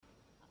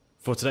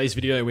For today's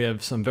video, we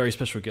have some very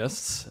special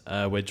guests.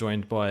 We're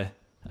joined by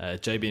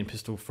JB and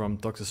Pistol from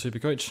Dr.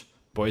 Supercoach.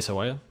 Boys, how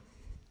are you?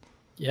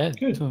 Yeah,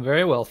 good. Doing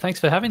very well. Thanks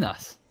for having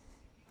us.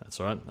 That's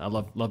all right. I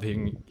love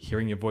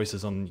hearing your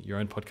voices on your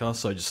own podcast,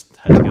 so I just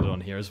had to get it on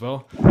here as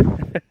well.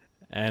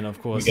 And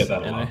of course, we get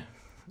that Eno.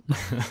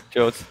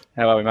 Jords,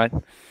 how are we, mate?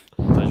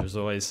 Pleasure as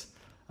always.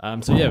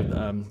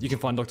 You can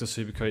find Dr.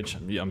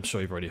 Supercoach. I'm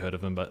sure you've already heard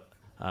of him, but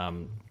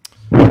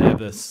they have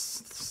the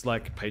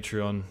Slack,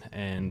 Patreon,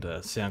 and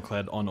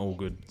SoundCloud on all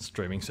good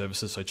streaming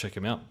services, so check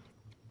them out.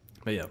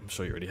 But yeah, I'm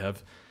sure you already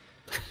have.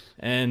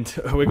 And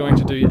we're going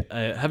to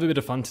have a bit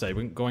of fun today.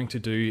 We're going to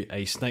do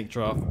a snake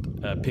draft,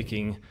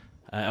 picking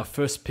our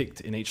first picked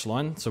in each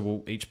line. So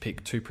we'll each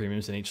pick 2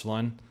 premiums in each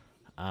line.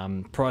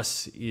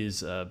 Price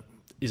is a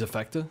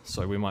factor,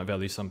 so we might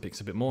value some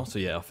picks a bit more. So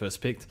yeah, our first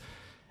picked,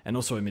 and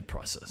also a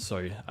mid-pricer.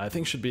 So I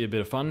think should be a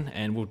bit of fun,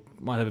 and we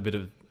might have a bit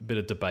of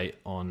debate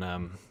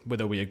on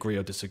whether we agree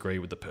or disagree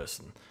with the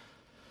person.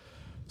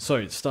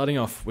 So starting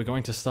off, we're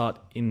going to start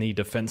in the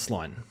defense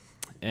line,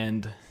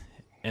 and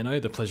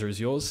Eno, the pleasure is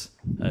yours.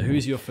 Who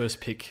is your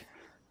first pick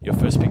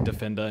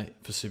defender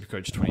for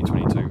Supercoach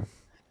 2022?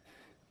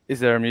 Is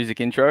there a music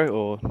intro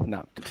or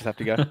no? Just have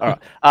to go. All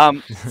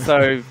right.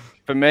 So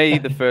for me,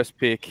 the first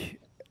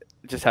pick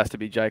just has to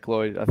be Jake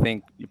Lloyd. I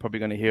think you're probably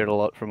going to hear it a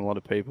lot from a lot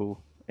of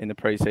people in the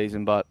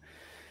preseason, but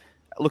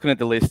looking at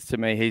the list, to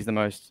me, he's the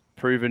most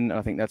proven.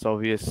 I think that's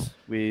obvious.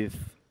 I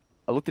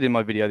looked at it in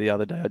my video the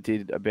other day. I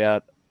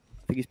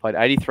think he's played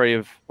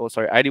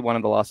 81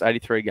 of the last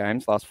 83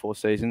 games, last 4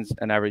 seasons,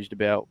 and averaged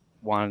about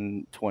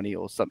 120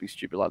 or something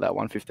stupid like that,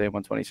 115,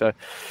 120. So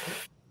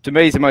to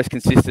me, he's the most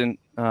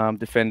consistent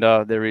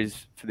defender there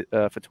is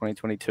for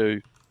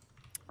 2022.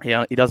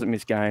 He doesn't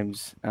miss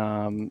games.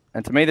 And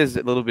to me, there's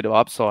a little bit of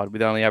upside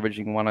with only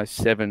averaging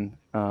 107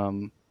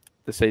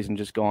 the season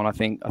just gone. I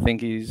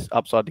think he's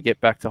upside to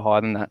get back to higher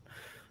than that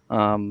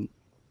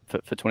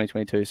for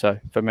 2022. So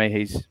for me,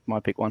 he's my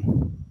pick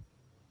 1.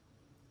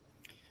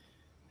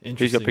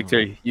 Who's your pick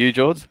 2? You,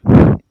 Jords?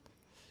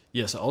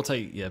 Yeah, so I'll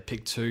take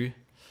pick 2.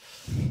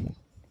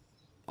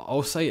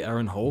 I'll say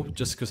Aaron Hall,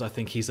 just because I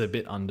think he's a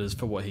bit unders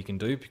for what he can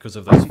do because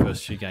of those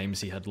first few games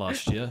he had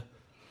last year.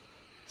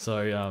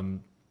 So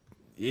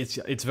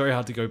it's very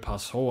hard to go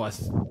past Hall.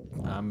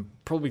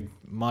 Probably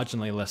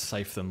marginally less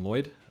safe than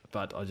Lloyd,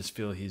 but I just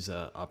feel his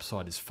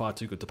upside is far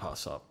too good to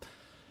pass up.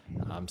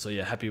 So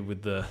yeah, happy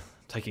with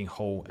taking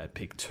Hall at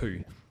pick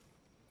 2.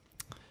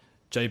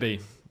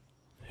 JB,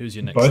 who's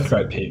your next? Both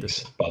great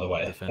picks, by the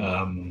way.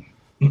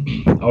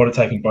 I would have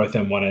taken both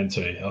them 1 and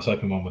 2. I was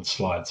hoping one would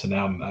slide, so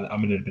now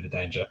I'm in a bit of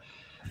danger.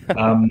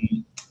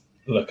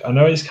 Look, I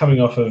know he's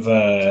coming off of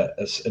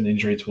an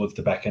injury towards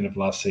the back end of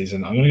last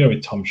season. I'm going to go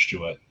with Tom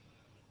Stewart.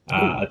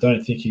 I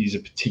don't think he's a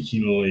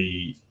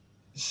particularly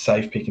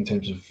safe pick in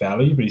terms of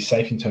value, but he's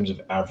safe in terms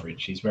of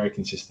average. He's very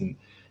consistent,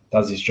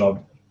 does his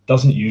job,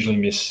 doesn't usually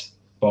miss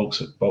bulk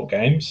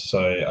games.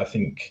 So I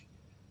think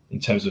in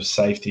terms of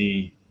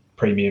safety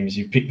premiums,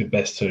 you've picked the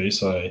best 2.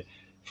 So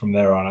from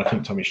there on, I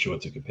think Tommy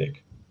Stewart's a good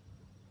pick.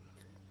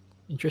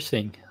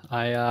 Interesting.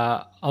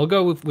 I'll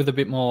go with a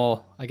bit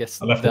more, I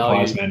guess. I left value.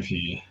 the prize man for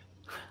you.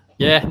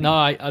 Yeah,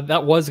 no,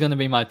 that was going to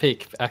be my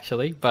pick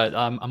actually, but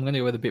I'm going to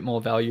go with a bit more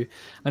value.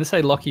 I'm going to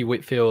say Lockie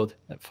Whitfield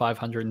at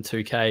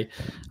 502k.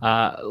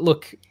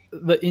 Look,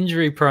 the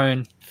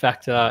injury-prone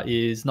factor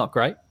is not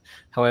great.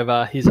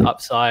 However, his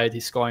upside,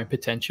 his scoring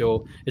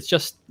potential, it's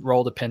just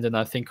role dependent.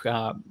 I think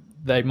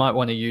they might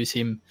want to use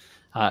him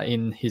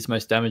in his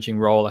most damaging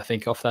role. I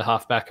think off the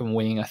halfback and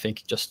wing. I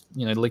think just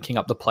linking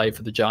up the play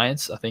for the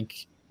Giants. I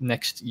think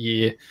next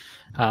year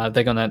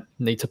they're going to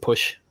need to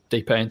push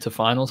deeper into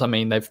finals. I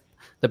mean,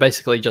 they're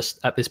basically just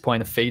at this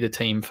point a feeder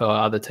team for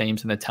other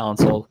teams, and their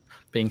talents all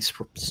being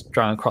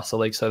strung across the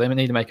league. So they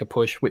need to make a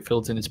push.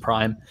 Whitfield's in his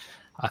prime.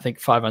 I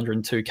think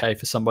 502k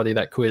for somebody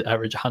that could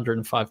average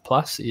 105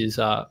 plus is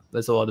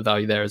there's a lot of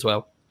value there as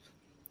well.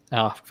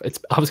 I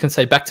was going to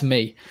say back to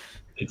me.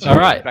 All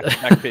right.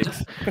 Back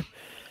picks.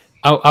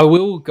 I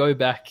will go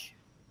back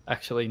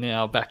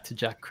to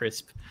Jack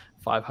Crisp,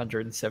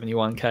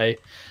 571k.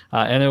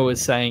 Anna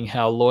was saying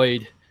how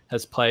Lloyd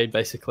has played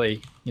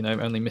basically,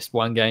 only missed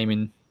 1 game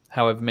in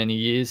however many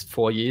years,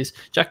 4 years.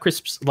 Jack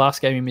Crisp's last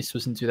game he missed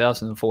was in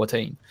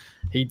 2014.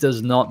 He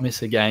does not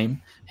miss a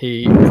game.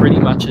 He pretty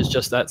much is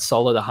just that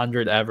solid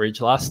 100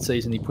 average. Last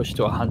season he pushed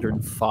to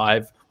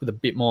 105 with a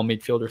bit more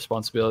midfield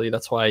responsibility.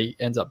 That's why he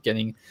ends up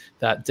getting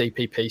that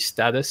DPP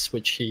status,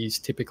 which he's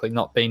typically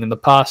not been in the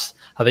past.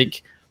 I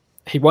think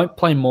he won't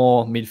play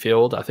more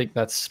midfield. I think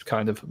that's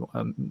kind of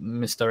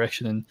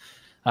misdirection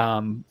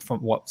and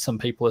from what some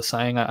people are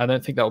saying. I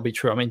don't think that will be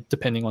true. I mean,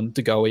 depending on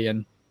De Goey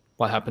and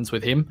what happens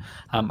with him,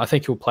 I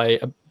think he'll play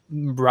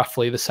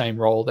roughly the same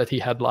role that he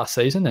had last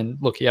season. And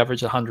look, he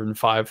averaged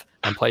 105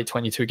 and played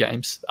 22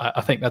 games.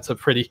 I think that's a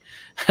pretty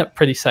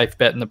safe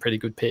bet and a pretty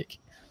good pick.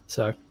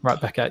 So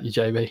right back at you,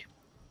 JB.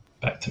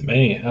 Back to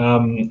me.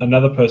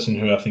 Another person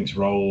who I think's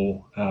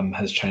role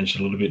has changed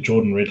a little bit,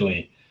 Jordan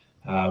Ridley,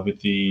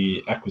 with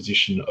the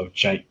acquisition of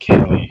Jake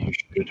Kelly, who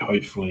should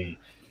hopefully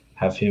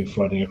have him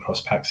floating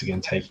across packs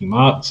again, taking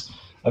marks.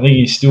 I think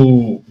he's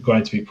still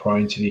going to be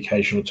prone to the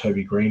occasional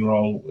Toby Green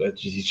role.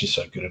 He's just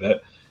so good at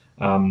it.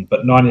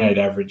 But 98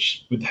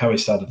 average, with how he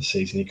started the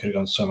season, he could have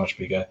gone so much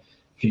bigger.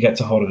 If you get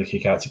to hold of the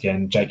kickouts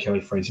again, Jake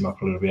Kelly frees him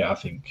up a little bit. I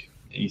think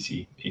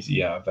easy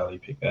value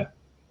pick there.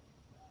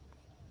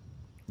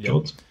 Yep.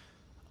 Jords?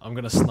 I'm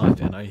going to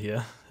snipe Eno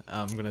here.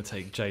 I'm going to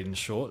take Jaden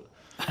Short.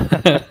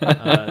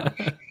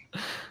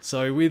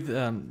 So with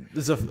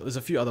there's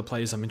a few other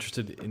players I'm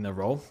interested in their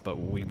role, but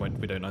we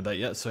don't know that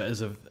yet. So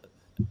as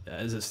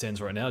it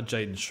stands right now,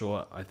 Jaden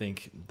Short, I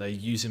think they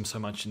use him so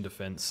much in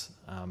defense,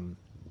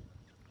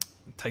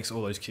 takes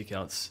all those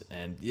kickouts,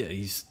 and yeah,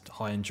 he's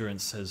high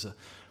endurance, has a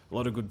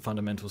lot of good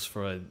fundamentals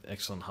for an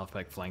excellent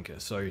halfback flanker.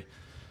 So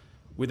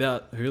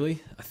without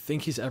Hooley, I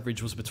think his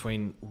average was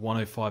between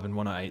 105 and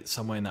 108,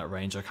 somewhere in that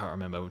range. I can't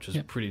remember, which is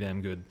pretty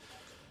damn good.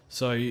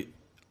 So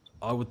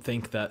I would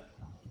think that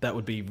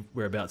would be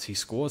whereabouts he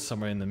scores,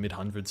 somewhere in the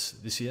mid-hundreds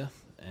this year.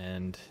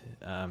 And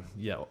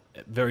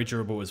very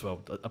durable as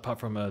well. Apart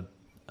from a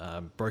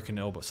broken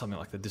elbow, something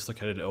like the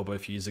dislocated elbow a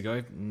few years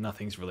ago,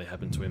 nothing's really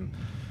happened to him.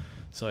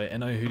 So,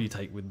 Eno, who do you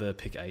take with the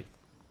pick 8?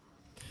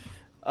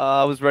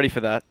 I was ready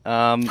for that.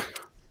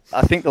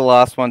 I think the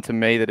last one to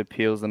me that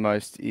appeals the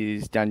most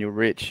is Daniel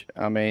Rich.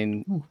 I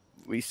mean,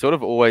 we sort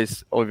of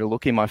always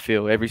overlook him, I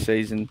feel, every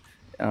season.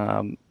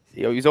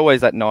 He's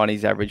always that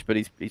 90s average, but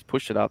he's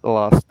pushed it up the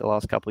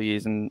last couple of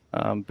years. And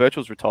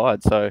Birchall's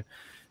retired, so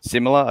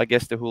similar, I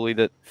guess, to Hooley.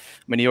 That,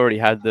 I mean, he already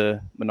had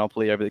the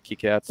monopoly over the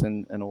kickouts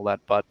and all that,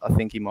 but I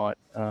think he might,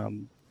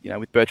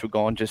 with Birchall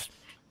gone, just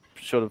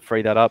sort of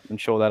free that up and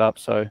shore that up.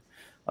 So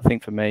I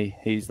think for me,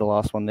 he's the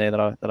last one there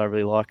that I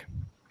really like.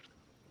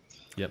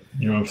 Yep.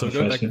 You're on for the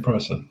first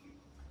mid-price then.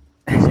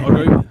 So I'll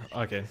go.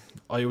 Okay.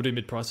 Oh, you'll do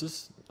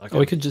mid-prices? Okay. Or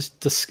we could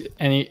just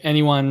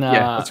anyone.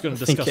 Let's go and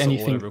discuss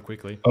the order real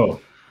quickly. Oh,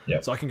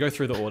 yeah. So I can go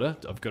through the order.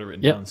 I've got it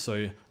written down.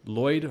 So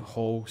Lloyd,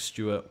 Hall,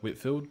 Stewart,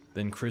 Whitfield,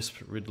 then Crisp,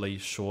 Ridley,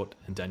 Short,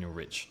 and Daniel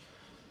Rich.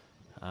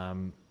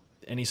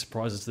 Any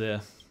surprises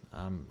there?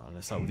 I'm going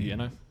to start with you,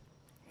 Eno.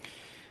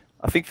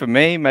 I think for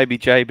me, maybe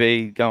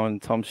JB going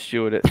Tom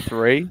Stewart at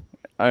 3,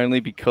 only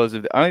because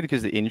of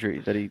the injury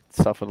that he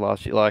suffered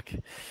last year. Like,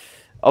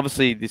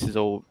 obviously, this is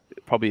all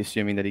probably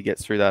assuming that he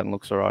gets through that and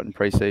looks all right in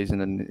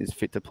preseason and is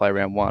fit to play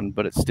round 1.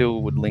 But it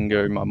still would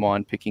linger in my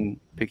mind picking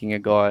a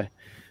guy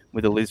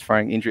with a Liz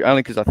Frank injury,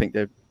 only because I think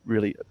they're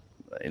really,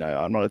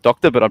 I'm not a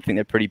doctor, but I think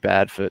they're pretty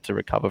bad to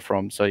recover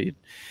from. So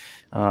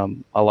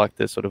I like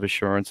the sort of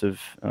assurance of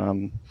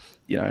a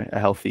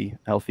healthy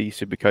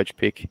Supercoach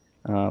pick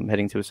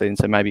heading to a season.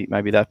 So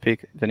maybe that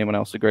pick, if anyone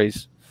else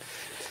agrees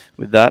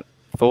with that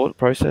thought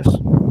process.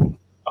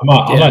 I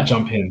might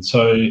jump in.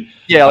 So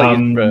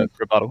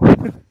rebuttal.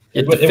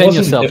 Defend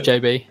yourself,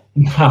 JB.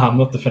 Nah, I'm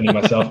not defending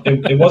myself.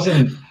 It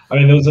wasn't. I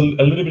mean, there was a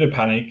little bit of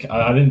panic.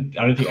 I didn't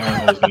think Aaron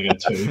Hall was going to go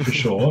 2 for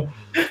sure.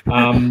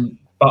 But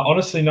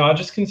honestly, no. I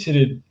just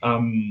considered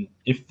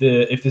if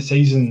the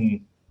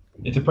preseason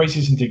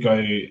did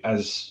go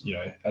as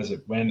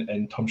it went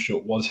and Tom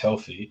Stewart was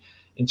healthy,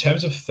 in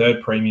terms of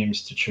third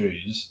premiums to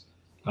choose,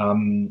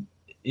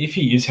 if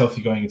he is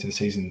healthy going into the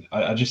season,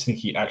 I just think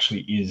he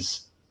actually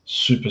is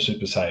super,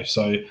 super safe.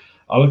 So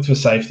I looked for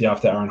safety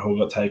after Aaron Hall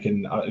got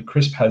taken.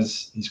 Crisp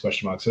has his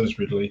question marks, so does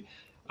Ridley.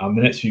 The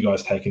next few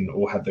guys taken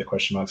all had their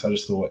question marks. I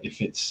just thought if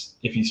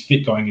he's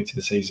fit going into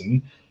the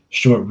season,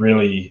 Stewart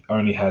really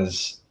only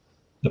has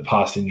the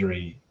past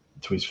injury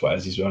to his foot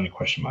as his only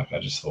question mark. I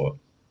just thought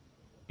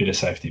bit of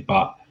safety,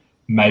 but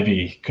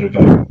maybe could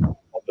have gone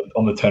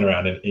on the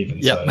turnaround even.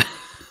 Yep.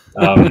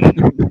 So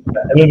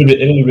a little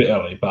bit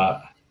early,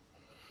 but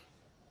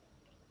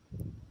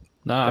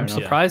no, I'm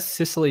surprised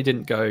Sicily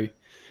didn't go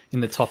in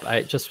the top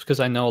 8, just because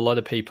I know a lot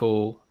of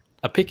people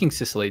are picking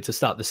Sicily to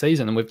start the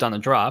season, and we've done a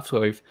draft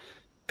where we've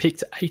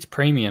picked 8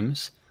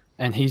 premiums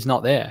and he's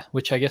not there,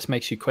 which I guess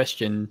makes you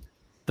question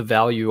the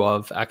value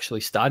of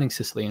actually starting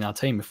Sicily in our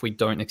team if we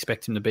don't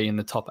expect him to be in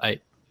the top 8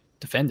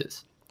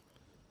 defenders.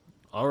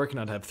 I reckon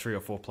I'd have 3 or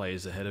 4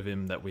 players ahead of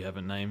him that we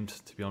haven't named,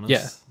 to be honest.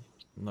 Yeah.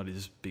 Not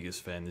his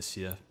biggest fan this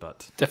year,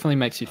 but definitely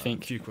makes you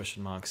think. A few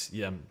question marks.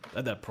 Yeah,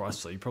 at that price,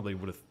 so you probably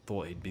would have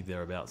thought he'd be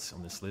thereabouts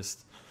on this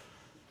list.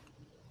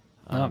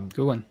 Good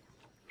one.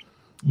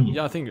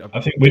 Yeah, I think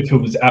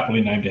Whitfield was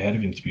aptly named ahead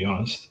of him, to be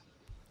honest.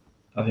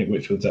 I think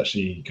Whitfield's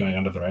actually going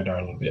under the radar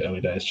a little bit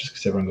early days, just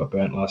because everyone got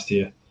burnt last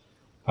year.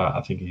 I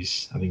think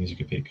he's a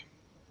good pick.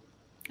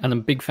 And I'm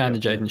a big fan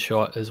of Jaden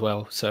Short as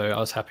well, so I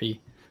was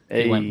happy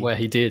he went where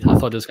he did. I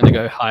thought it was going to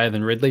go higher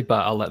than Ridley,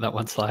 but I'll let that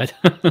one slide.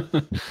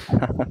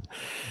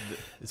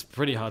 It's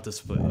pretty hard to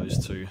split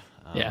those two.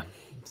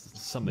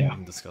 Something we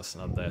can discuss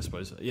another day, I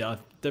suppose. Yeah, I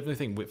definitely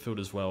think Whitfield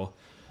as well.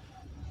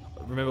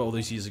 Remember all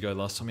these years ago,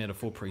 last time he had a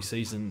full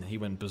preseason, he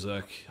went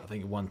berserk. I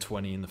think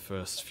 120 in the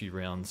first few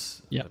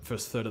rounds,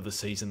 first third of the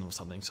season or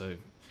something. So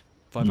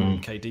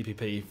 500k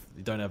DPP, if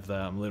you don't have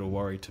that, I'm a little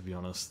worried, to be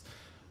honest.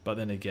 But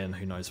then again,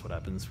 who knows what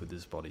happens with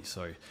his body.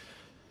 So,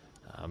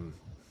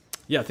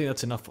 I think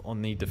that's enough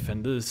on the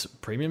defenders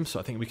premium. So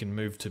I think we can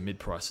move to mid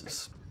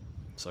prices.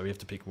 So we have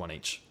to pick one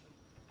each.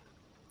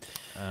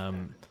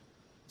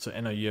 So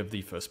Eno, you have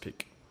the first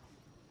pick.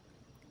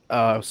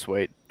 Oh,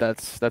 sweet.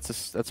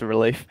 That's a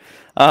relief.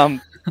 I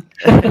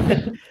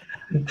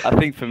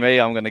think for me,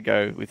 I'm going to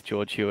go with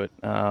George Hewitt.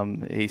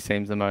 He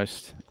seems the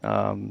most.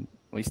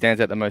 He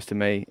stands out the most to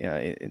me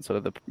in sort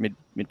of the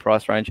mid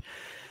price range.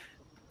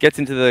 Gets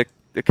into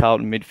the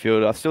Carlton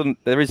midfield.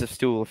 There is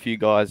still a few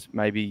guys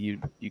maybe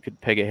you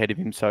could peg ahead of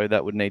him. So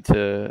that would need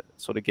to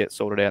sort of get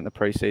sorted out in the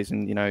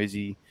preseason. Is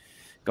he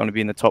going to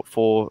be in the top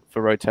 4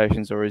 for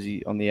rotations, or is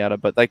he on the outer?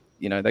 But they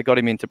got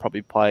him in to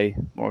probably play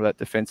more of that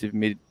defensive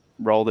mid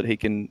role that he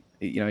can.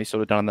 He's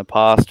sort of done in the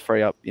past,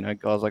 free up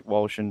guys like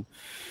Walsh and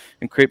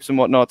Cripps and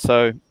whatnot.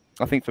 So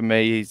I think for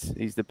me,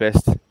 he's the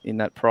best in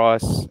that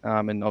price.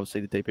 And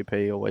obviously the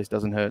DPP always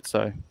doesn't hurt.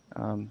 So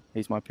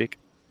he's my pick.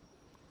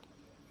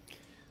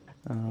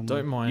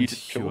 Don't mind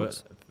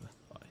Hewitt.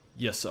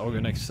 Yes, I'll go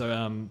next. So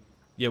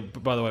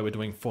by the way, we're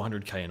doing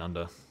 400k and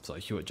under. So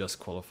Hewitt just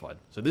qualified.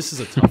 So this is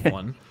a tough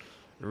one,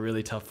 a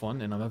really tough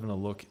one. And I'm having a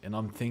look, and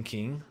I'm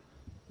thinking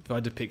if I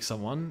had to pick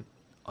someone,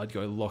 I'd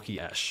go Lockie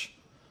Ash.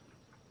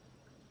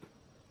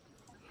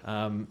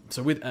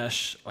 So with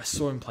Ash, I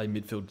saw him play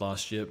midfield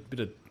last year, bit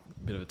of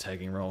a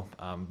tagging role,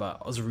 but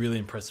I was really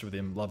impressed with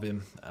him. Love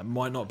him.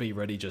 Might not be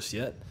ready just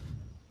yet,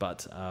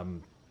 but I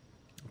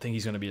think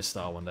he's going to be a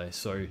star one day.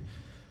 So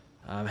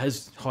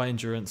has high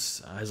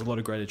endurance, has a lot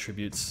of great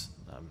attributes,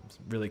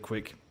 really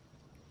quick,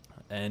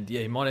 and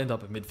he might end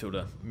up a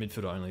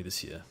midfielder only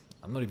this year.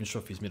 I'm not even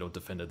sure if he's mid or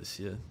defender this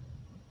year.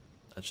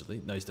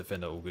 Actually, no, he's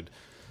defender. All good.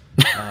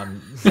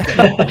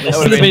 That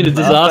would have been a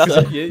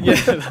disaster.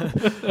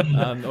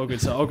 Yeah. All good.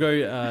 So I'll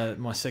go.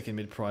 My second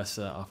mid price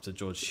after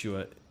George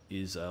Hewitt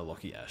is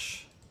Lockie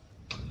Ash.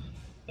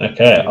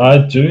 Okay,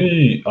 I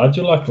do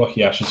like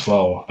Lockie Ash as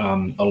well,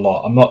 a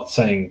lot. I'm not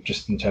saying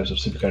just in terms of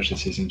Supercoach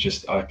this season.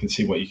 Just I can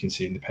see what you can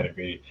see in the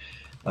pedigree,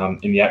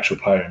 in the actual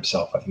player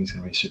himself. I think he's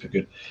going to be super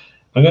good.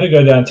 I'm going to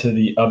go down to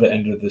the other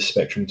end of the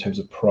spectrum in terms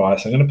of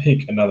price. I'm going to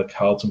pick another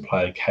Carlton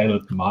player,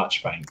 Caleb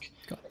Marchbank.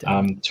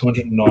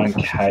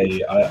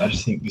 209k. I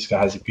just think this guy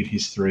has a good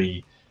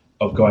history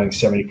of going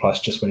 70 plus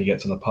just when he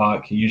gets on the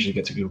park. He usually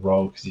gets a good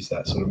role because he's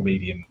that sort of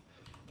medium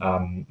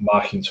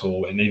marking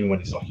tool, and even when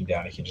he's locking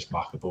down, he can just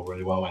mark the ball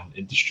really well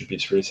and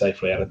distributes really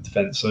safely out of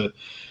defence. So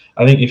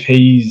I think if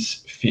he's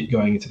fit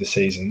going into the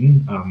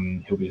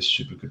season, he'll be a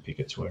super good pick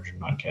at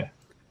 209k.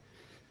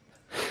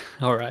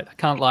 All right, I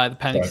can't lie, the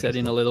panic set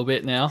in a little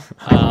bit now.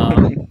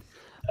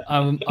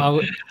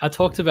 I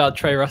talked about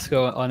Trey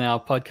Rusco on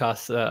our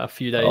podcast a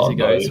few days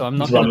ago, so I'm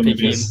not going to pick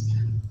him.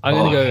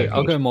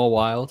 I'll go more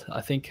wild.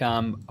 I think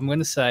I'm going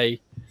to say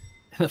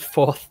the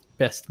 4th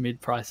best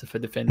mid-pricer for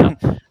defender.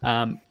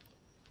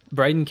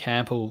 Braden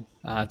Campbell,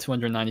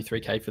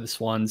 293k for the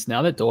Swans.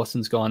 Now that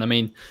Dawson's gone, I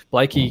mean,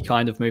 Blakey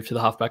kind of moved to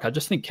the halfback. I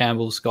just think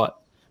Campbell's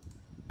got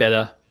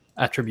better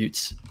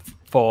attributes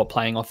for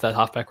playing off that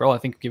halfback role. I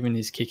think given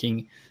his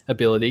kicking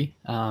ability,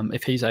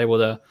 if he's able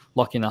to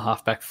lock in a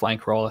halfback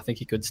flank role, I think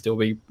he could still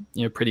be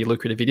pretty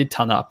lucrative. He did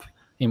ton up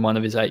in one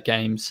of his 8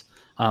 games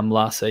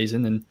last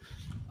season, and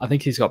I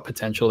think he's got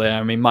potential there.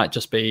 I mean, might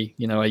just be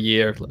a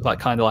year,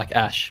 kind of like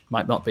Ash.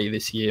 Might not be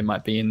this year,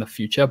 might be in the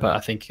future, but I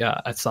think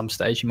at some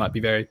stage he might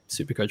be very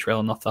Supercoach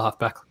relevant off the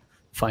halfback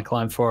flank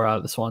line for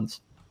the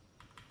Swans.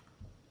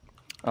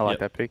 I like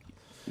that pick.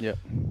 Yeah.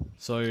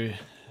 So,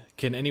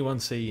 can anyone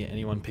see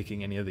anyone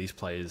picking any of these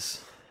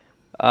players?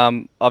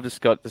 I've just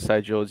got to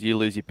say, George, you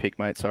lose your pick,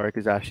 mate. Sorry,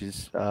 because Ash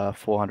is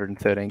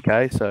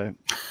 413k. So.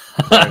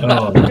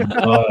 Oh,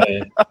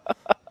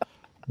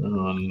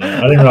 no.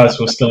 I didn't realise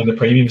we were still in the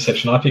premium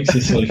section. I picked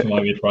Sicily for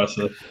my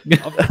mid-pricer.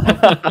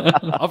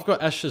 I've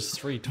got Ash's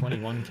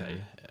 321k. Yeah.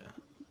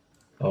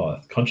 Oh,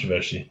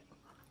 controversy.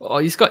 Oh,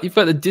 you've got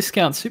the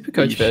discount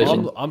Supercoach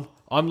version.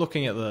 I'm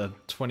looking at the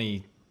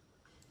 20.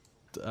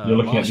 You're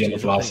looking at the end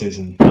of last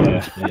season.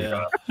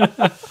 Yeah.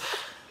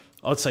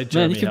 I'd say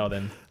Jeremy Howe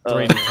then.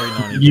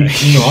 390k. You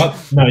know what?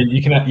 No,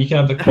 you can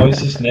have the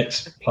closest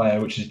next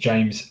player, which is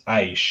James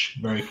Aish,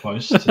 very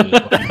close to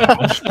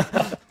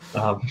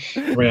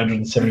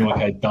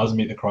 371k does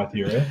meet the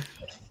criteria.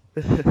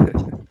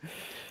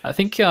 I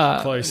think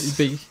you'd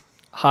be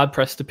hard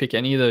pressed to pick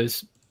any of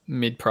those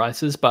mid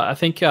prices, but I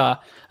think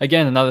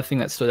again another thing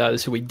that stood out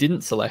is who we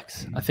didn't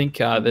select. I think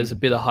there's a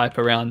bit of hype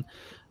around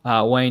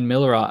Wayne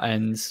Miller,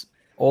 and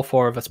all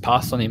 4 of us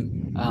passed on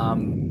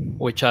him,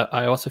 which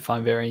I also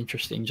find very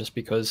interesting, just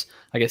because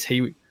I guess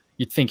you'd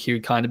think he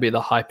would kind of be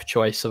the hype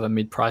choice of a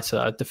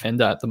mid-pricer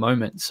defender at the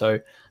moment. So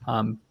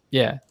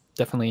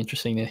definitely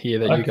interesting to hear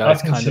that you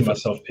guys I can see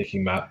myself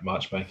picking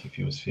Marchbank if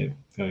he was fit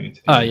going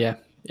into the year.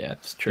 Yeah,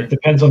 it's true. It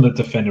depends on the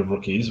defender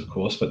rookies, of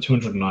course, but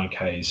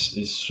 209k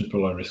is super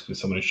low risk with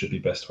someone who should be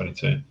best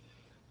 22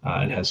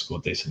 and has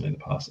scored decently in the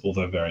past,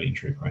 although very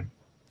injury prone.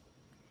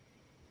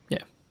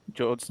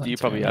 George, do you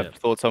probably have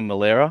thoughts on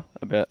Malera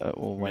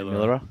or Wayne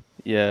Miller?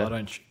 Yeah,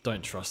 I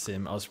don't trust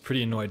him. I was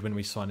pretty annoyed when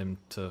we signed him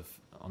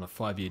on a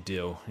 5-year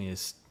deal. He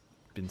has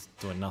been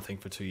doing nothing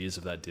for 2 years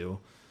of that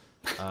deal.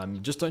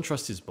 Just don't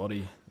trust his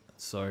body.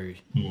 So,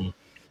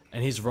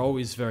 and his role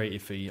is very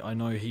iffy. I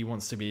know he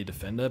wants to be a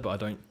defender, but I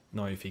don't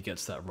know if he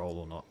gets that role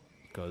or not.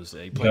 because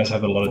you guys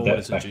have a lot of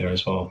depth back there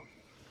as well.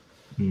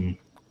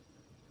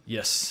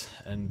 Yes,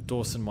 and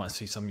Dawson might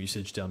see some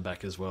usage down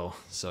back as well.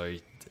 So,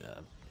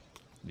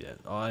 yeah,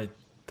 I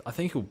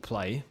think he'll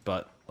play,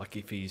 but like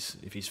if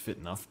he's fit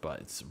enough.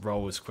 But it's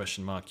role is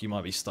question mark. You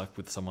might be stuck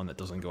with someone that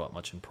doesn't go up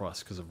much in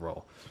price because of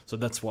role. So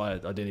that's why I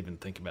didn't even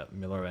think about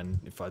Miller. And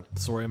if I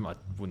saw him, I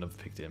wouldn't have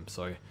picked him.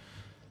 So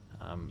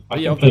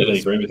I completely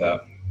agree with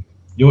that.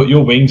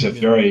 Your wings are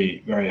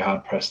very, very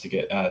hard pressed to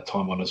get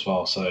time on as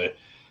well. So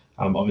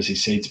obviously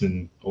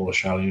Seedsman all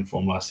Australian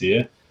form last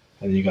year,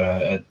 and you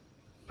got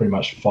pretty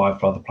much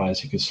 5 other players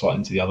who could slot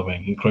into the other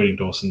wing, including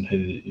Dawson,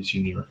 who is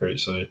your new recruit.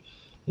 So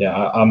yeah,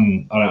 I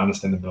don't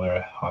understand the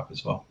Miller hype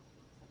as well.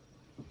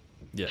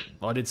 Yeah,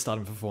 I did start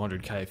him for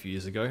 400k a few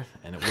years ago,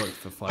 and it worked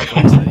for 5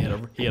 weeks.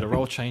 And he had a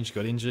role change,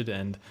 got injured,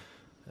 and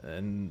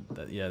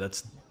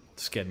that's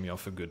scared me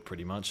off for good,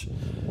 pretty much.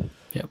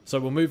 Yep. So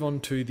we'll move on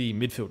to the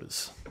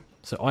midfielders.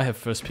 So I have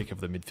first pick of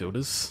the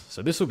midfielders.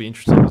 So this will be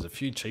interesting. There's a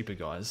few cheaper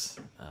guys,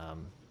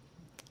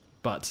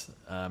 but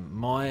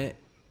my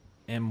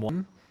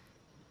M1,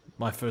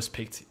 my first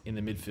pick in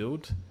the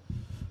midfield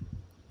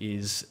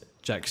is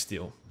Jack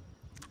Steele.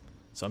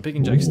 So I'm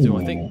picking Jack Steele.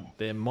 I think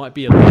there might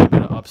be a little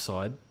bit of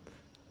upside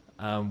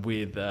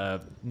with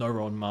no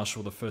Ron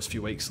Marshall the first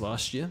few weeks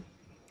last year,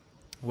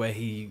 where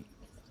he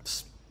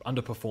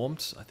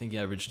underperformed. I think he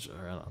averaged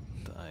around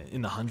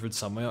in the hundreds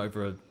somewhere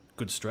over a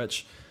good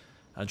stretch,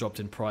 dropped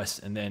in price,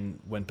 and then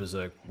went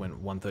berserk, went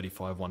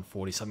 135,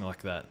 140, something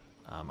like that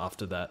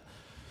after that.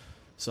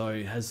 So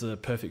he has the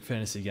perfect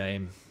fantasy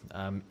game,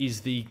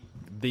 is the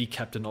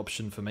captain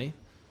option for me.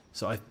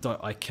 So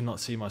I cannot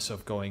see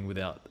myself going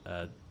without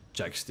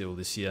Jack Steele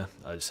this year.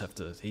 I just have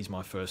to. He's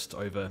my first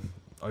over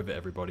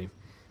everybody.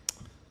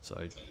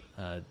 So,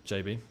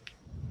 JB.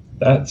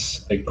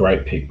 That's a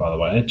great pick, by the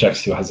way. Jack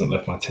Steele hasn't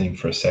left my team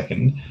for a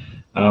second.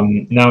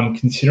 Now I'm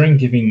considering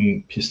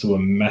giving Pistol a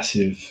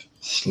massive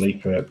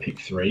sleeper at pick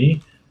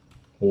 3,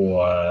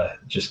 or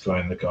just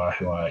going the guy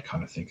who I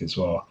kind of think as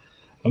well.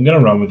 I'm going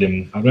to run with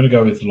him. I'm going to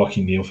go with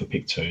Lockie Neal for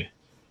pick 2.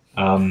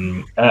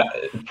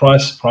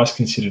 Price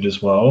considered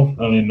as well.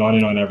 Only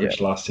 99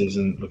 average last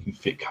season, looking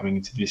fit coming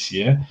into this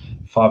year.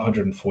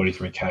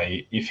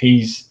 543k. If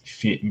he's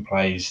fit and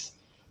plays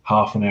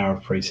half an hour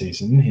of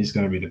preseason, he's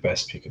going to be the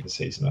best pick of the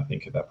season, I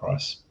think, at that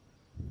price.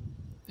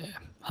 Yeah,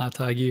 hard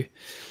to argue.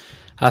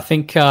 I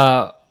think.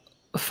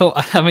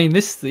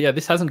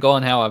 This hasn't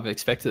gone how I've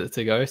expected it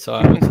to go, so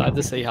I'm excited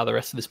to see how the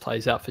rest of this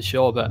plays out for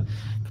sure. But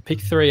for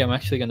pick 3, I'm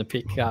actually going to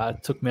pick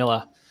Took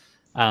Miller.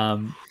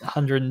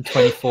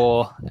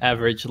 124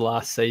 average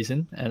last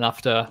season, and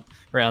after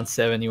round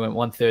 7 he went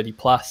 130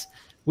 plus.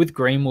 With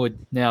Greenwood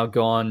now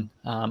gone,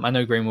 I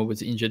know Greenwood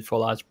was injured for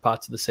large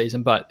parts of the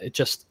season, but it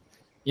just,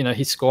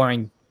 his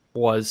scoring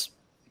was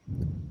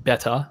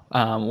better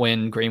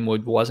when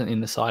Greenwood wasn't in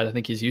the side. I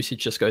think his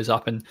usage just goes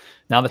up, and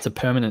now that's a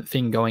permanent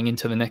thing going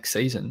into the next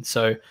season.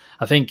 So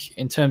I think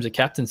in terms of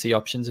captaincy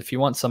options, if you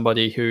want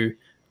somebody who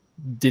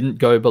didn't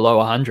go below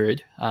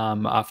 100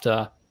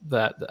 after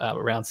that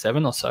round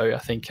 7 or so, I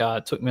think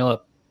Took Miller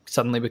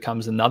suddenly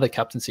becomes another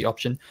captaincy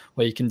option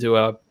where you can do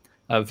a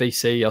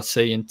VC or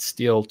C and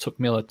Steele Took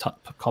Miller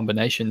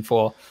combination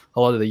for a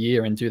lot of the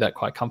year and do that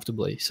quite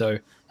comfortably. So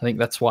I think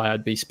that's why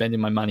I'd be spending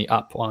my money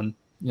up on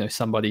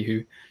somebody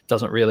who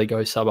doesn't really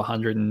go sub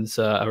 100 and is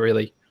a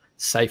really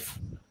safe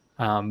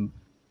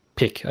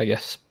pick, I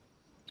guess.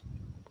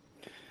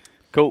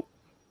 Cool.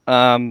 You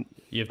have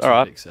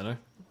 2 picks, Eno.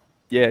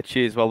 Yeah,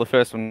 cheers. Well, the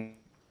first one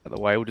out of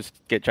the way, we'll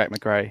just get Jake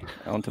McRae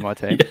onto my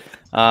team.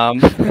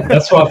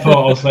 That's why I thought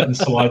I was letting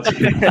slide to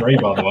pick 3,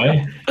 by the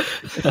way.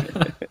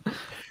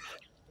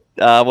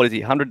 What is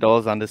he?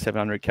 $100 under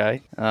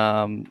 700k.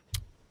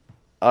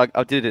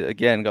 I did it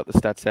again. Got the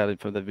stats out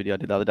for the video I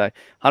did the other day.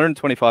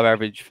 125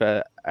 average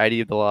for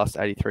 80 of the last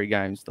 83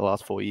 games, the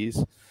last 4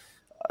 years.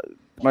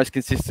 Most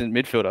consistent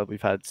midfielder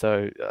we've had.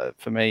 So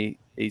for me,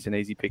 he's an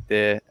easy pick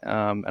there.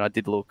 And I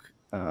did look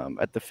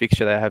at the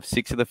fixture. They have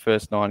 6 of the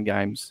first 9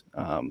 games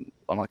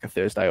on like a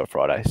Thursday or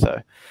Friday.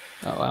 So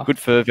good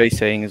for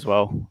VCing as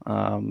well.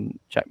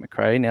 Jack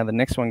McRae. Now the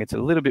next one gets a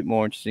little bit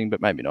more interesting,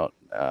 but maybe not.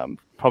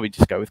 Probably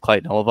just go with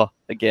Clayton Oliver.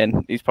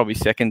 Again, he's probably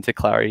second to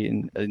Clary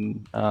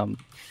in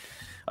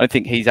I don't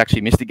think he's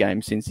actually missed a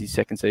game since his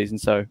second season.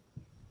 So,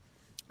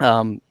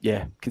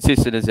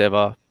 consistent as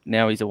ever.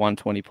 Now he's a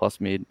 120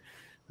 plus mid.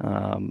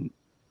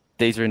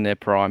 These are in their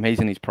prime. He's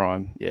in his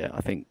prime. Yeah,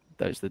 I think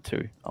those are the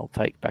 2 I'll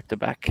take back to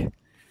back.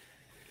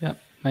 Yeah,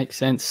 makes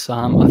sense.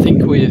 I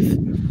think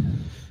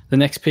with the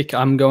next pick,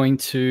 I'm going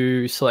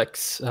to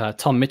select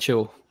Tom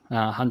Mitchell,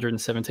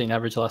 117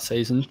 average last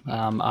season.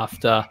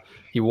 After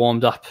he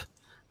warmed up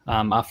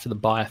after the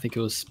bye, I think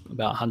it was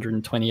about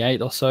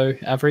 128 or so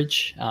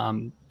average.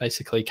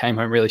 Basically came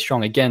home really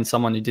strong. Again,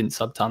 someone who didn't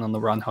sub-ton on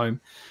the run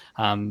home.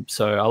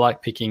 So I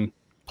like picking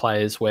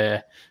players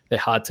where they're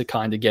hard to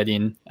kind of get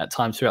in at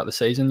times throughout the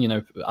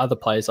season. Other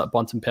players like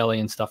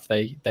Bontempelli and stuff,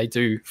 they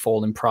do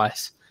fall in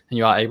price, and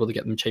you are able to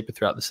get them cheaper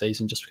throughout the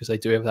season just because they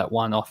do have that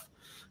one-off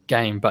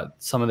game. But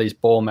some of these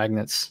ball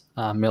magnets,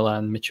 Miller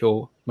and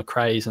Mitchell,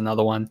 McRae is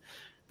another one.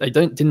 they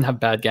didn't have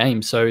bad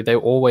games, so they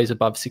were always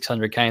above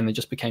 600k, and they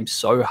just became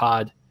so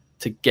hard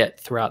to get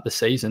throughout the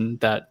season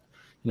that,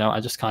 you know, I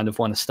just kind of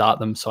want to start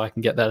them so I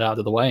can get that out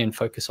of the way and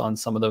focus on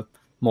some of the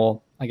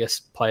more, I guess,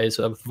 players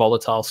of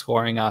volatile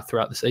scoring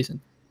throughout the season.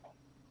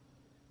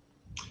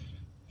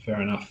 Fair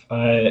enough.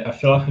 I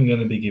feel like I'm going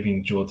to be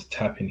giving Jords a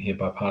tap in here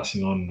by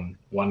passing on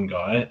one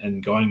guy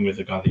and going with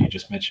the guy that you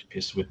just mentioned,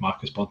 Pistol, with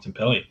Marcus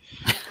Bontempelli.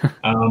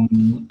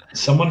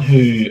 Someone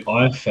who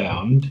I've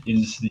found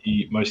is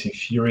the most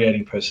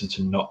infuriating person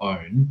to not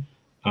own,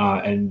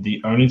 and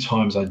the only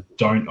times I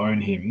don't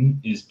own him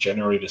is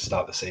generally to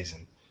start the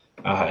season.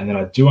 And then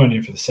I do own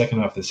him for the second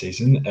half of the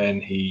season,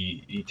 and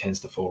he tends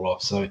to fall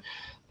off. So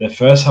the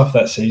first half of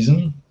that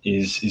season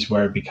is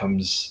where it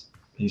becomes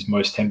his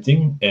most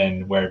tempting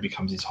and where it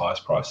becomes his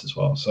highest price as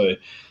well. So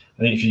I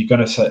think if you're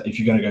going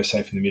to go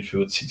safe in the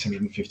midfield,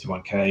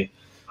 651k,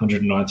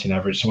 119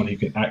 average, someone who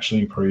can actually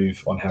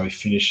improve on how he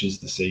finishes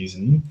the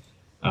season.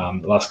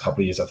 The last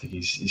couple of years, I think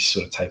he's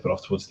sort of tapered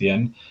off towards the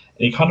end. And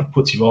he kind of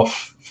puts you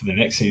off for the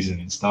next season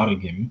in starting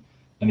him,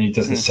 and then he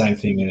does the same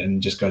thing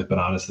and just goes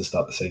bananas to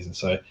start the season.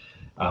 So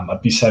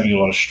I'd be saving a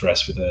lot of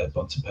stress with a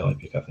Bontempelli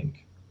pick, I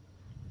think.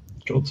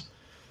 Jords?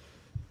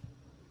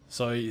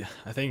 So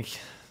I think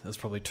there's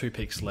probably 2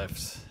 picks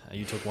left.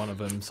 You took one of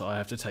them, so I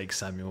have to take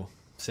Sam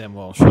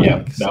Walsh.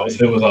 Yeah, I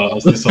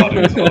was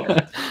deciding as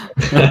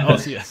well.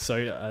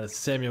 So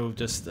Samuel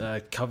just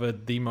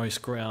covered the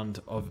most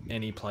ground of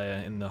any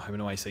player in the home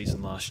and away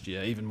season last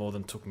year, even more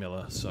than Took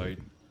Miller. So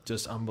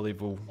just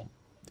unbelievable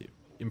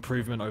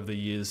improvement over the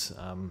years,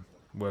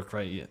 work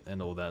rate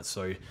and all that.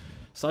 So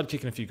started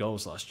kicking a few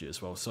goals last year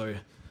as well. So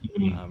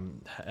it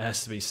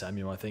has to be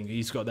Samuel. I think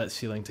he's got that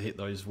ceiling to hit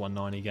those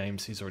 190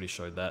 games. He's already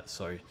showed that.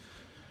 So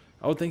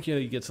I would think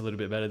he gets a little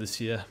bit better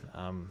this year.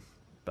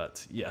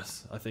 But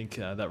yes, I think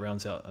that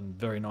rounds out a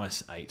very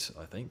nice 8,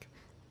 I think.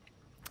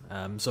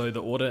 So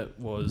the order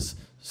was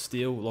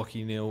Steele,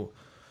 Lockie, Neal,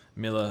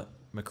 Miller,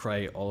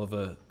 McRae,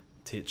 Oliver,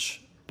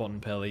 Titch,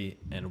 Bontempelli,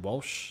 and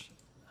Walsh.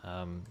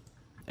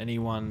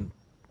 Anyone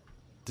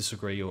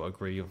disagree or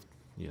agree? Of,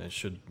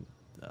 should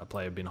a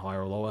player have been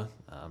higher or lower?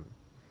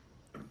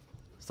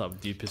 Start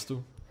with you,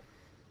 Pistol.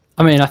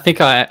 I mean, I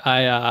think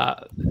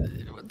I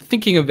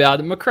thinking about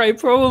it, McRae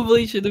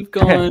probably should have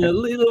gone a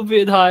little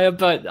bit higher,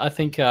 but I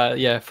think,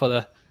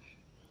 for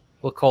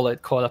we'll call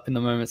it caught up in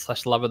the moment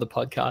 / love of the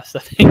podcast, I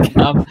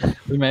think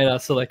we made our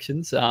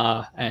selections,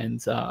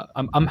 and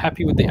I'm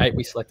happy with the 8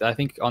 we selected. I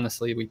think,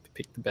 honestly, we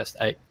picked the best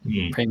 8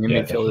 premium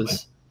midfielders definitely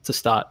to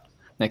start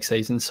next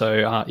season.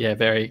 So,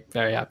 very,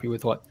 very happy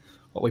with what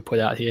we put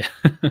out here.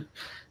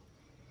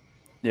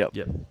 Yep.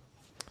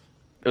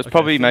 It was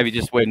probably maybe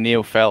just where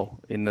Neil fell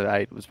in the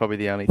 8 was probably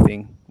the only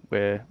thing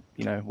where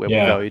we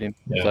valued him.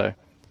 Yeah.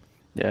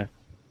 So,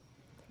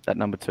 that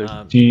number 2.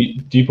 Do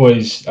you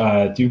boys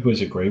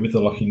agree with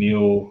the Lockie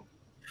Neal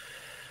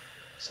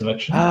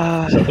selection?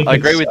 I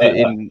agree with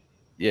it.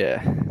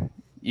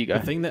 You go.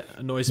 The thing that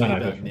annoys me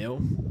about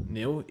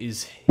Neil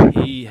is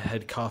he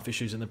had calf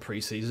issues in the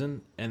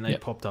preseason, and they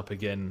popped up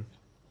again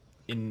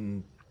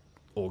in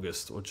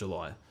August or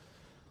July.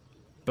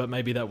 But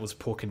maybe that was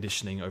poor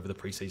conditioning over the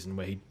preseason,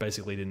 where he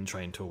basically didn't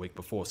train until a week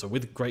before. So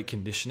with great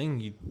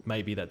conditioning,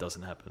 maybe that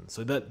doesn't happen.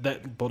 So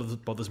that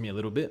bothers me a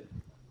little bit.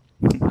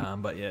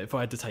 But if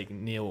I had to take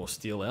Neal or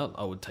Steele out,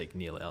 I would take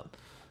Neal out.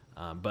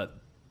 But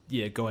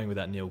going with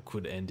that Neal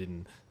could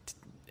end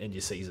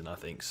your season, I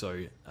think.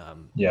 So I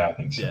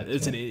think so. Yeah,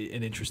 it's an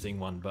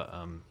interesting one. But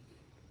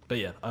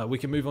we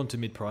can move on to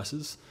mid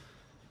prices.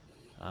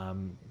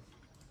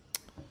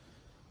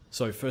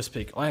 So first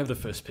pick, I have the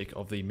first pick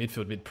of the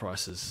midfield mid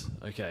prices.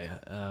 Okay,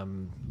 I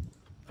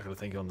got to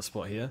think on the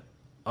spot here.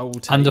 I will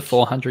take under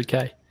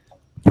 400k.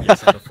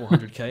 Yes, under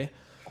 400k.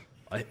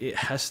 It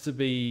has to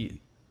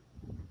be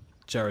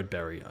Jared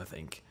Berry, I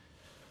think.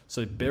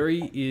 So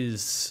Berry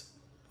is,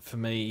 for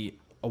me,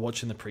 a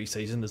watch in the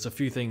preseason. There's a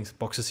few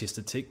boxes he has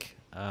to tick.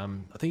 I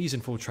think he's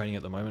in full training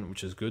at the moment,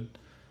 which is good.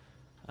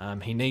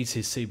 He needs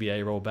his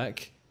CBA roll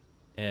back,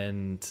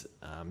 and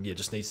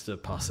just needs to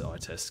pass the eye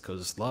test,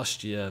 because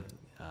last year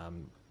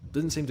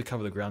didn't seem to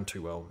cover the ground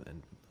too well,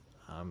 and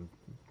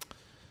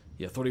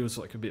I thought he was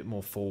like a bit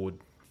more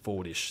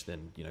forwardish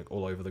than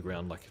all over the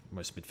ground like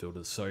most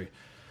midfielders. So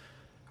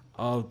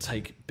I'll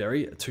take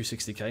Berry at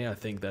 260k. I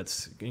think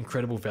that's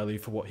incredible value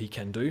for what he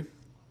can do,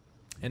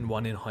 and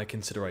one in high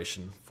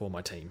consideration for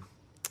my team.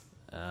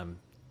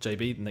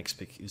 JB, the next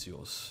pick is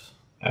yours.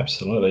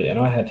 Absolutely, and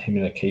I had him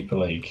in a keeper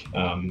league,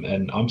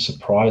 and I'm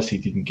surprised he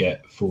didn't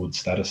get forward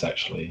status,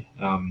 actually.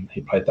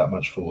 He played that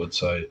much forward,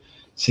 so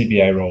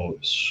CBA role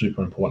is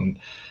super important.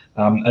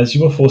 As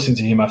you were forced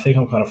into him, I think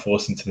I'm kind of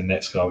forced into the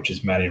next guy, which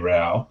is Matty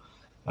Rao.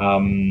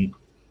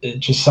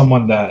 Just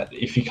someone that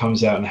if he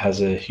comes out and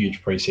has a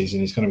huge preseason,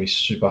 he's going to be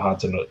super hard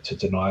to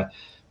deny.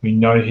 We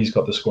know he's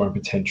got the scoring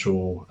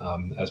potential,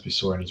 as we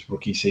saw in his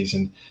rookie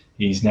season.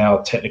 He's now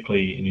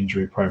technically an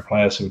injury-prone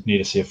player, so we'd need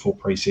to see a full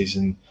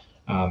preseason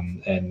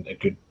and a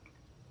good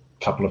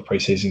couple of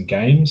preseason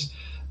games.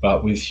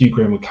 But with Hugh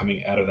Greenwood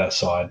coming out of that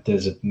side,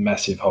 there's a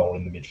massive hole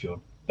in the midfield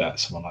that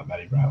someone like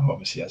Matty Rao,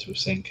 obviously, as we've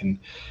seen, can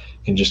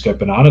just go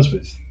bananas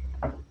with.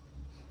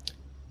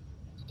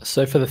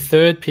 So for the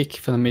third pick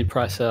for the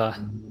mid-pricer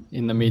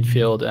in the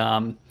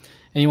midfield,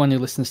 anyone who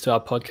listens to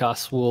our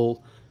podcast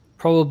will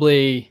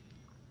probably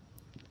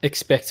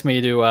expect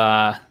me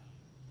to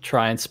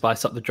try and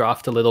spice up the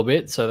draft a little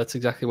bit. So that's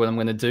exactly what I'm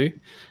going to do.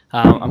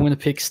 I'm going to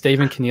pick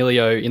Stephen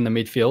Coniglio in the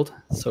midfield.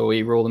 So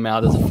we rule him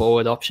out as a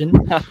forward option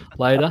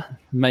later.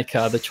 Make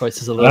the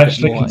choices a little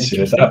bit more interesting. I actually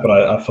considered that, but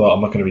I thought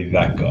I'm not going to be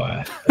that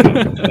guy.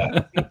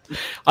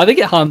 I think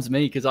it harms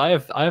me because I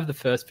have the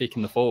first pick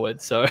in the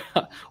forward. So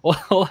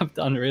all I've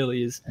done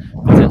really is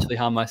potentially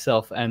harm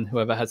myself and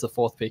whoever has the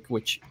fourth pick,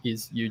 which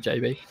is you,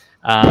 JB.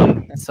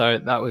 So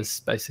that was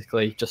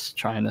basically just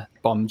trying to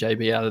bomb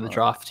JB out of the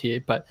draft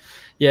here. But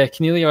yeah,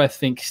 Coniglio, I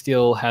think,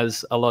 still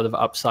has a lot of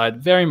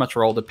upside, very much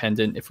role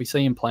dependent. If we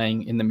see him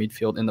playing in the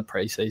midfield in the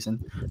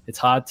preseason, it's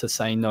hard to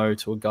say no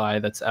to a guy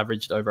that's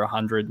averaged over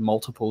 100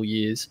 multiple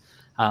years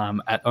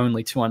at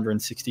only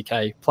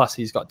 260k. Plus,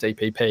 he's got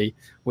DPP,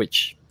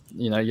 which,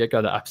 you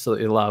got to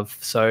absolutely love.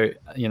 So,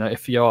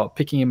 if you're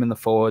picking him in the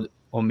forward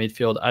or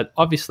midfield, I'd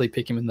obviously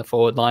pick him in the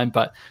forward line,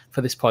 but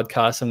for this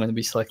podcast, I'm going to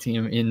be selecting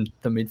him in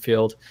the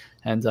midfield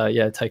and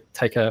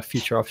take a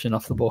future option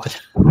off the board.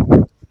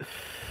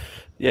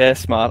 Yeah,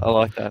 smart. I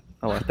like that.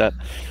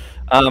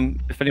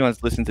 If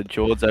anyone's listened to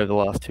Jords over the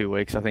last 2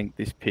 weeks, I think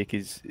this pick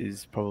is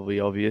probably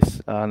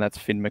obvious, and that's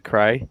Finn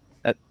McRae.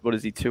 At what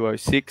is he,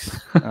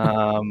 206?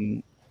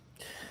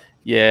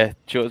 Yeah,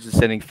 Jords is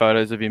sending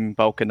photos of him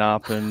bulking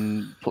up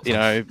and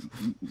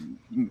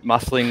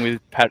muscling with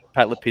Pat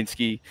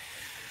Lipinski.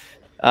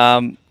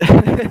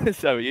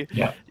 So are you?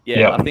 Yeah.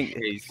 I think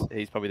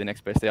he's probably the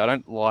next best there. I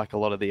don't like a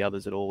lot of the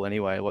others at all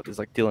anyway. There's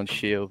like Dylan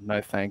Shield,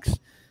 no thanks.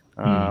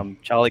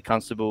 Charlie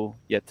Constable,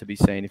 yet to be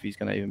seen if he's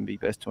going to even be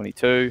best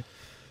 22.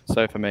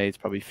 So for me, it's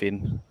probably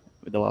Finn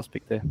with the last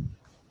pick there.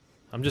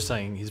 I'm just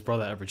saying his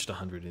brother averaged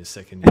 100 in his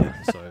second year,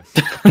 so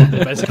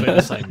they're basically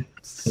the same,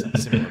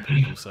 similar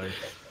people. So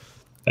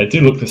they do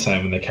look the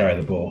same when they carry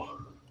the ball.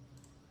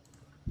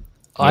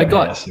 I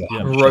got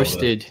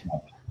roasted.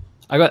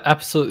 I got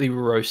absolutely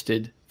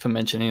roasted for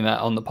mentioning that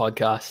on the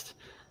podcast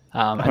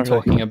and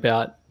talking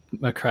about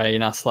McRae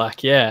and us.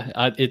 Like,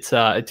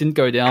 it didn't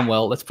go down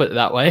well. Let's put it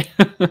that way.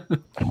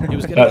 He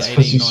was getting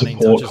 18, 19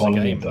 touches a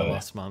game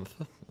last month,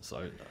 so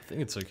I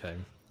think it's okay.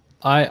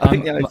 I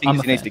think the only thing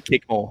is he needs to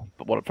kick more.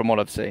 But from what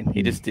I've seen,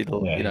 he just did,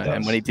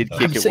 and when he did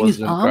kick, it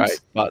wasn't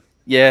great. But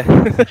yeah,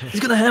 he's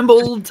got a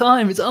handball all the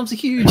time. His arms are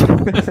huge.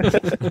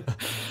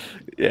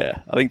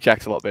 Yeah, I think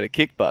Jack's a lot better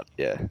kick, but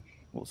yeah,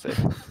 we'll see.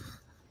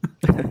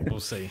 We'll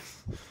see.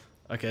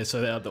 Okay,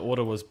 so the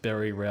order was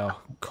Berry, Rao,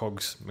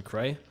 Cogs,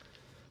 McRae.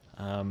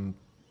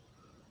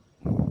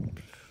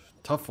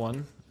 Tough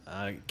one.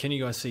 Can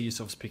you guys see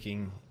yourselves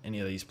picking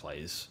any of these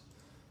players?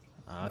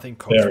 I think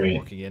Cogs will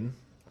walk again.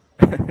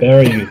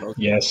 Berry,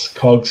 yes.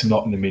 Cogs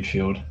not in the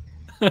midfield.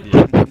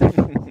 Yeah.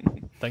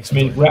 Thanks.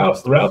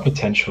 Rao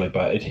potentially,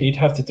 but he'd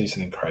have to do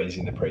something crazy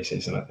in the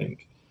preseason, I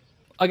think.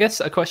 I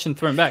guess a question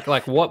thrown back,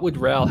 like, what would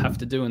Rao have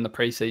to do in the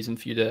preseason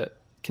for you to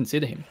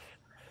consider him?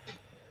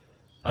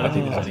 I don't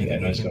think there's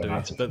anything he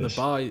can do. The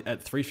bar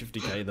at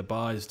 350k, the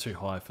bar is too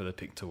high for the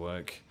pick to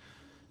work.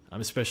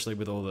 Especially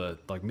with all the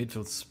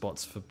midfield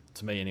spots,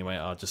 to me anyway,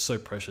 are just so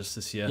precious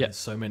this year. There's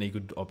so many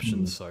good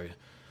options. So,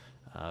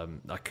 I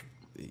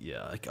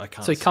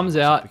can't. So he comes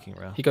out,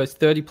 he goes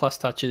 30 plus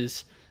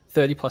touches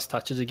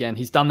again.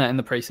 He's done that in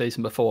the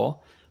preseason before.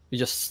 We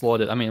just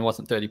slaughtered. I mean, it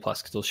wasn't 30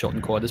 plus because it was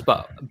shortened quarters,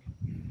 but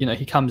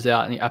he comes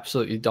out and he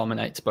absolutely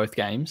dominates both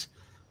games.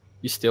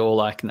 You're still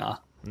like, nah,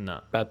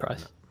 bad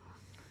price.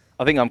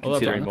 I think I'm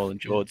considering more than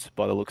Jords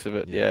by the looks of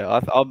it. Yeah,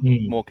 I'll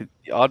be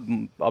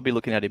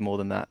looking at him more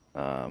than that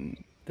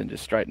than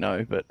just straight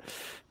no. But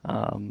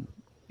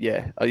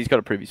he's got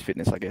to prove his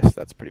fitness. I guess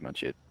that's pretty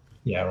much it.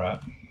 Yeah, right.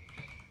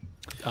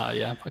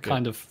 I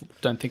kind of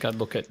don't think I'd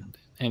look at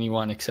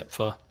anyone except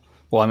for,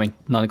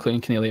 not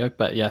including Coniglio,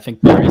 but I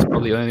think Barry is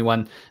probably the only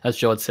one. As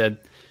George said,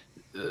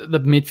 the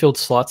midfield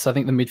slots. I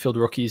think the midfield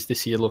rookies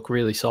this year look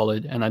really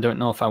solid, and I don't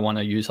know if I want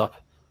to use up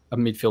a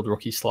midfield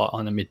rookie slot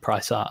on a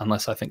mid-pricer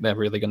unless I think they're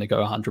really going to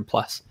go 100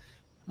 plus.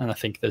 And I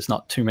think there's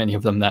not too many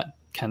of them that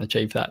can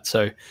achieve that.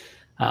 So,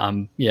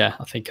 I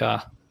think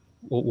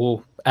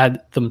we'll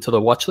add them to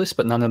the watch list,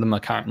 but none of them are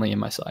currently in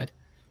my side.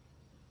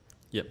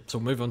 Yep. So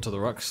we'll move on to the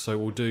rucks. So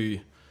we'll do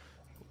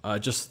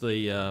just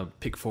the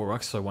pick 4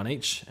 rucks, so one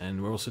each.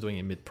 And we're also doing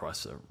a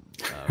mid-pricer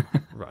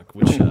ruck,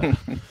 which,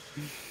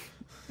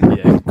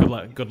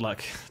 good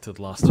luck to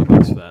the last 2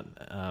 picks for that.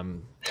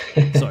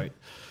 So...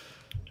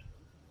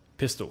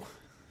 Pistol.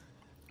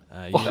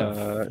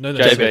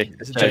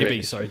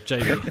 JB. Sorry,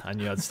 JB. I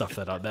knew I'd stuff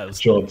that up. That was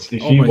Jords.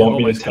 If you want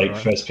me to take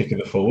first pick of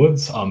the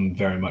forwards, I'm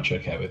very much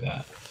okay with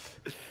that.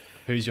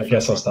 Who's your? I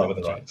guess I'll start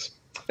with the rucks.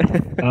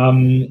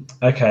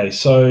 Okay,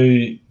 so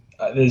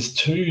there's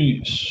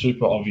 2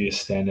 super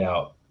obvious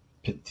standout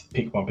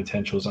pick 1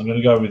 potentials. I'm going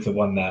to go with the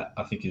one that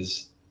I think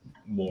is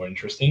more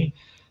interesting,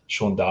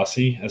 Sean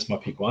Darcy as my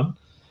pick 1.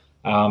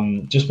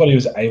 Just what he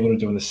was able to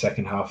do in the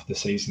second half of the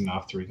season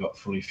after he got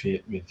fully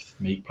fit with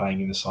Meek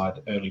playing in the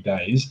side early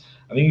days,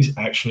 I think he's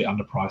actually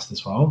underpriced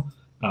as well,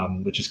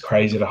 which is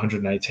crazy. At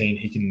 118,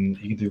 he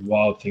can do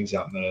wild things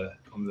out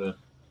on the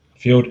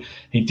field.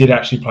 He did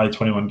actually play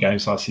 21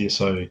 games last year,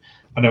 so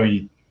I know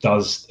he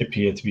does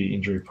appear to be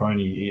injury prone.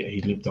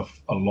 He lived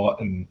off a lot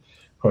and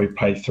probably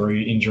played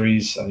through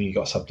injuries. I think he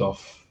got subbed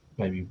off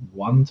maybe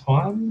one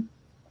time.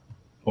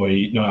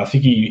 I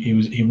think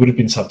he would have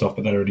been subbed off,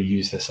 but they already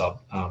used their sub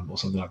or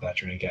something like that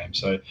during a game.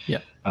 So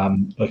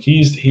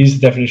he's the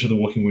definition of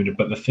the walking wounded.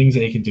 But the things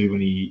that he can do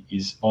when he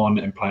is on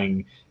and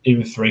playing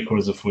even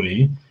 3/4 of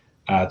footy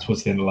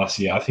towards the end of last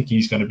year, I think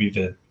he's going to be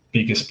the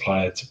biggest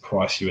player to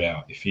price you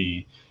out if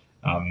he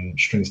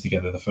strings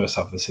together the first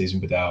half of the season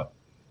without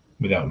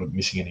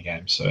missing any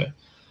games. So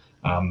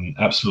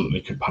absolutely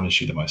could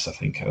punish you the most, I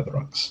think, out of the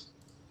rucks.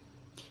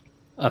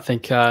 I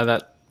think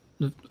that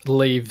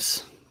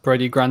leaves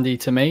Brody Grundy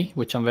to me,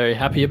 which I'm very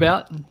happy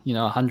about.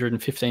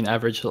 115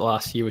 average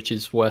last year, which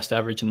is worst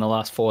average in the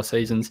last 4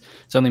 seasons.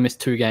 He's only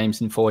missed 2 games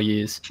in 4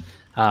 years,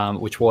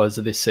 which was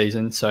this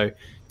season. So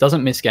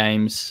doesn't miss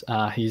games.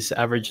 He's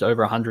averaged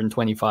over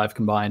 125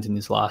 combined in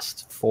his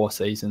last 4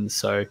 seasons.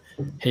 So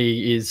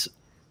he is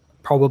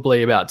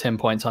probably about 10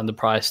 points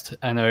underpriced.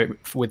 I know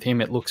with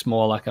him, it looks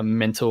more like a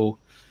mental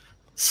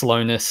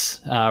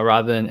slowness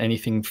rather than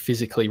anything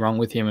physically wrong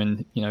with him.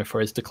 And, for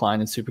his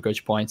decline in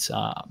Supercoach points,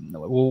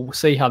 we'll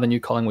see how the new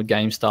Collingwood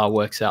game style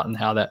works out and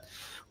how that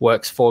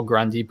works for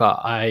Grundy.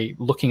 But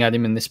looking at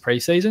him in this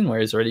preseason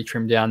where he's already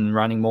trimmed down and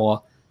running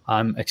more,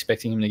 I'm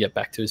expecting him to get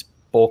back to his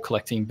ball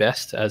collecting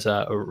best as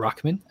a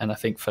ruckman. And I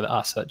think for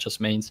us, that just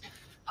means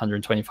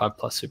 125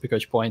 plus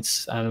Supercoach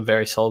points and a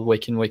very solid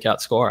week in, week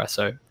out scorer.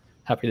 So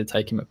happy to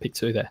take him at pick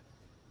 2 there.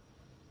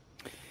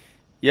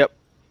 Yep.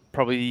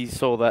 Probably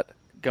saw that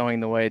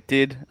going the way it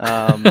did.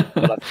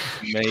 But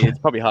for me, it's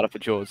probably harder for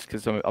Jords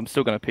because I'm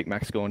still going to pick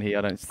Max Gawn here.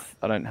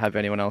 I don't have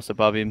anyone else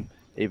above him,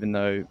 even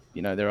though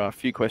there are a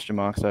few question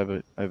marks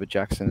over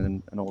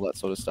Jackson and all that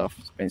sort of stuff.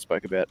 It's been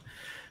spoke about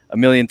a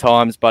million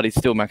times, but he's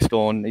still Max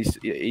Gawn.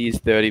 He is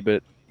 30,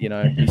 but he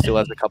still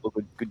has a couple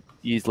of good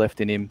years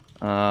left in him.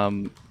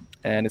 And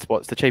it's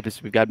the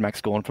cheapest we've had Max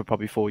Gawn for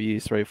probably 3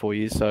 or 4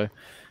 years. So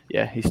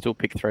yeah, he's still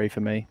pick 3 for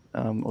me,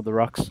 or the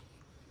rucks.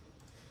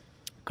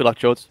 Good luck,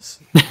 Jords.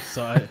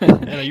 So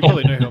you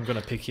probably know who I'm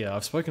going to pick here.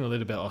 I've spoken a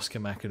little about Oscar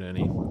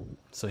McInerney.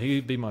 So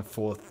he'd be my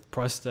 4th,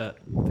 priced at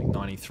I think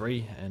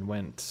 93 and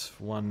went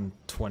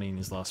 120 in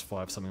his last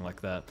 5, something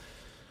like that.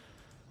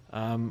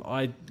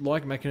 I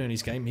like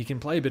McInerney's game. He can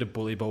play a bit of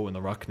bully ball in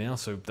the ruck now,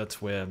 so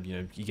that's where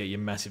you get your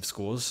massive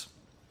scores.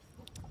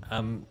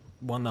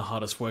 Won the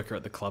hardest worker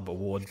at the club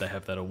award. They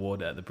have that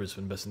award at the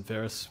Brisbane Best and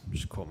Fairest,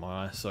 which caught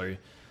my eye. So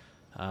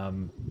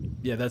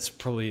that's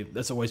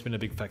always been a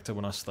big factor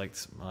when I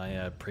select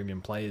my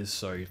premium players.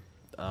 So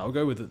I'll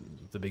go with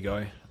the big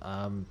O.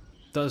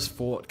 Does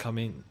Fort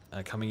coming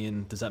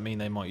in? Does that mean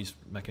they might use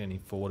McInerney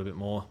forward a bit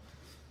more?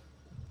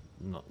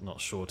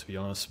 Not sure, to be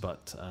honest,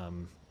 but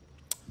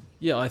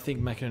I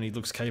think McInerney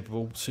looks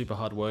capable, super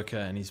hard worker,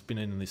 and he's been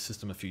in this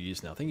system a few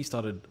years now. I think he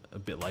started a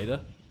bit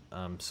later,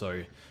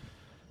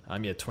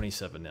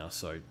 27 now.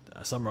 So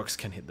some rocks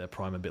can hit their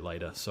prime a bit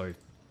later. So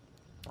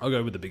I'll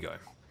go with the big O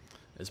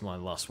as my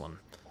last one.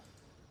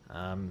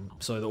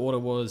 So the order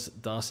was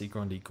Darcy,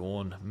 Grundy,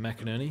 Gawn,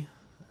 McInerney.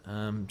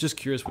 Just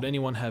curious, would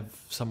anyone have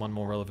someone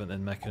more relevant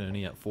than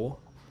McInerney at 4?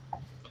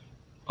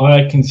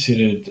 I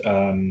considered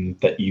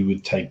that you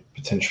would take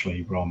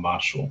potentially Ron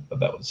Marshall, but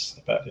that was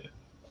about it.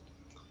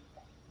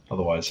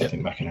 Otherwise, I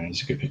think McInerney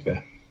is a good pick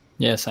there.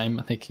 Yeah, same.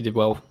 I think he did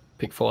well.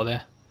 Pick 4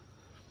 there.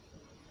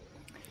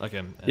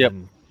 Okay. Yep.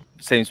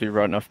 Seems to be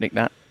writing off Nick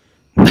Nat.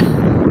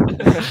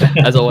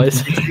 As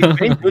always. He's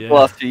been good the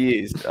last 2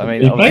 years. I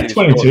mean, he played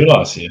 22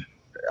 last year.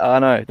 I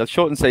know. The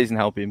shortened season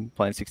helped him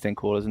playing 16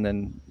 quarters, and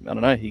then, I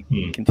don't know, he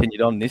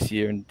continued on this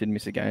year and didn't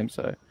miss a game.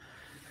 So,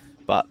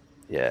 but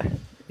yeah,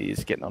 he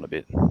is getting on a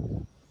bit.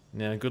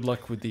 Now, good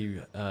luck with the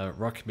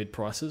ruck mid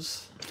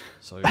prices.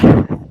 So, I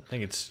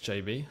think it's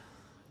JB.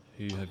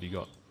 Who have you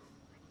got?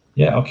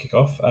 Yeah, I'll kick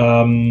off.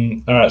 All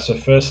right, so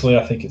firstly,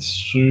 I think it's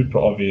super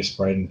obvious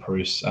Braden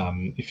Bruce,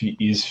 if he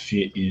is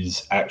fit,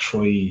 is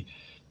actually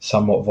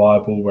somewhat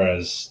viable,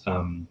 whereas I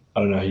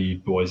don't know who you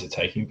boys are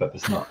taking, but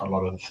there's not a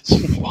lot of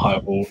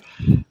viable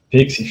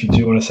picks if you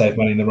do want to save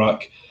money in the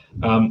ruck.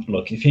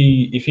 Look, if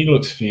he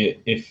looks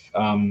fit, if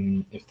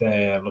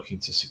they're looking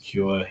to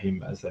secure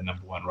him as their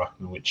number 1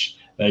 ruckman, which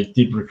they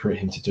did recruit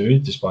him to do,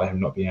 despite him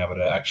not being able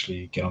to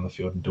actually get on the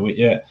field and do it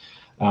yet,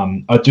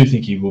 I do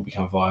think he will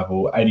become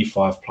viable.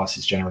 85 plus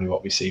is generally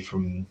what we see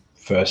from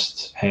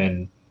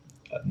first-hand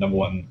number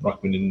 1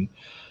 ruckman in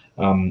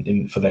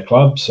for their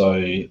club. So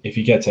if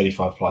he gets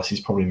 85 plus, he's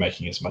probably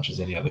making as much as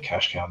any other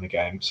cash cow in the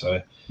game.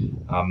 So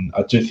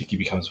I do think he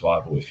becomes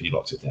viable if he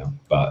locks it down,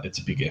 but it's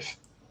a big if.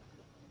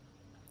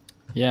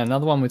 Yeah,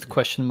 another one with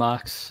question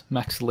marks.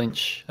 Max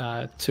Lynch,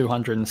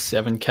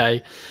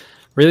 207k.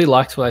 Really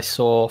liked what I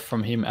saw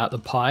from him at the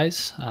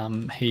Pies.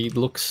 He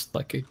looks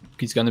like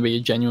he's going to be a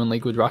genuinely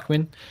good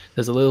ruckman.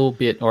 There's a little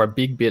bit or a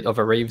big bit of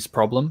a Reeves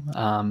problem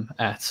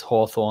at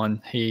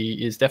Hawthorn.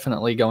 He is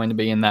definitely going to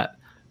be in that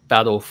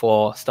battle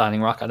for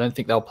starting ruck. I don't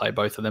think they'll play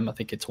both of them. I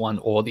think it's one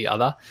or the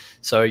other.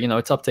 So,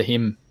 it's up to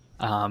him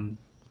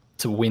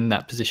to win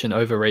that position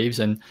over Reeves.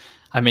 And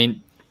I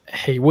mean,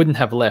 he wouldn't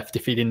have left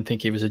if he didn't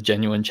think he was a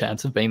genuine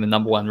chance of being the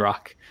number one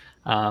ruck.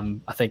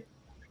 I think,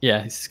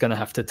 he's going to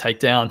have to take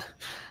down.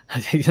 I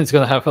think he's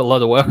going to have a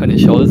lot of work on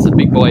his shoulders. The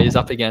big boy he's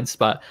up against,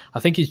 but I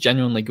think he's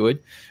genuinely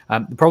good.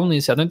 The problem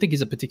is I don't think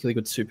he's a particularly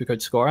good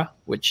Supercoach scorer,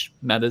 which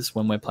matters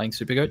when we're playing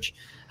Supercoach.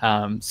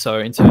 So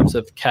in terms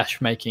of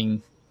cash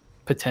making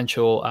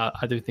potential,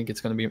 I do think it's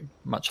going to be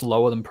much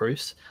lower than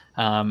Bruce.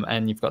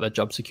 And you've got that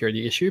job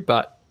security issue,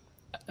 but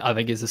I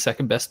think he's the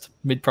second best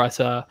mid-price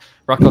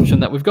ruck option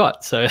that we've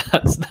got. So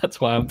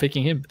that's why I'm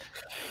picking him.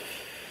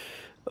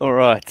 All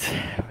right.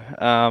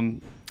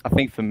 I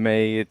think for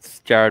me, it's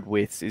Jared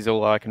Witts is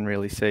all I can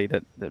really see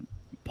that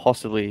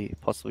possibly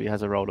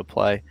has a role to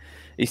play.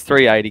 He's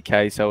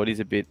 380k, so it is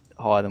a bit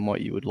higher than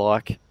what you would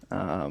like.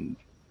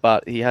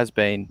 But he has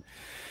been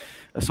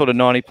a sort of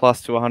 90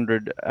 plus to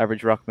 100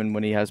 average ruckman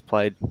when he has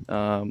played.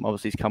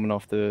 Obviously, he's coming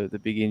off the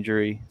big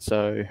injury,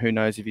 so who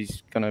knows if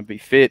he's going to be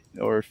fit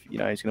or if he's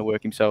going to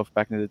work himself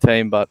back into the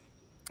team. But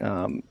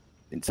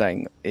in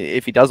saying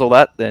if he does all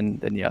that, then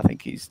yeah, I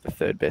think he's the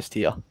third best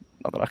here.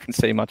 Not that I can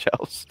see much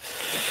else.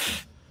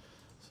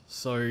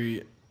 So,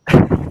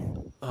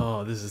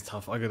 this is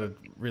tough. I gotta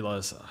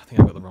realize I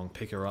think I got the wrong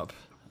picker up.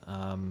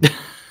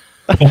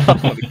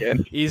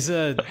 It's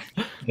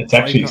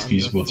actually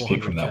excusable to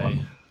pick from that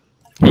one.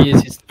 He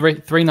is. He's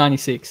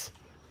 396.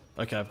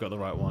 Okay, I've got the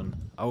right one.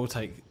 I will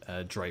take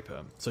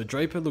Draper. So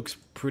Draper looks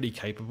pretty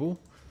capable.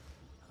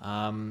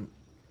 Can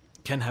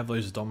have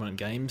those dominant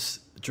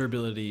games.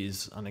 Durability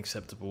is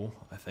unacceptable,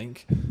 I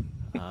think.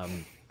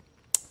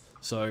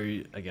 So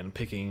again,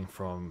 picking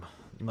from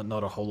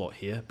not a whole lot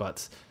here,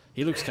 but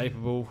he looks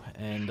capable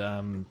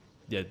and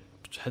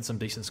had some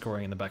decent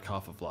scoring in the back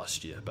half of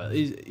last year, but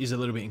he's a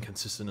little bit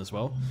inconsistent as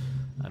well.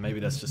 Maybe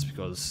that's just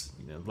because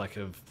lack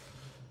of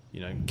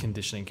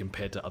conditioning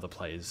compared to other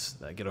players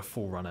that get a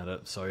full run at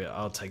it. So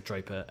I'll take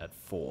Draper at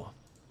 4.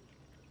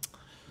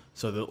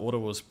 So the order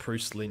was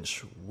Bruce,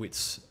 Lynch,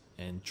 Witts,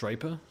 and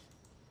Draper.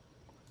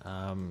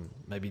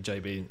 Maybe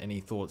JB, any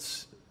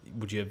thoughts?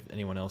 Would you have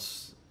anyone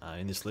else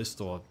in this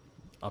list or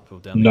up or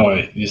down?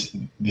 No, this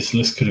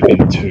list could have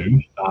been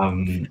 2.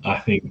 I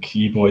think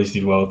you boys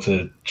did well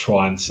to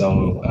try and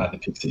sell the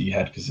picks that you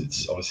had because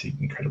it's obviously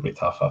incredibly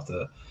tough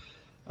after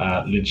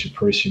Lynch and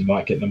Bruce. You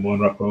might get number 1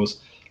 ruck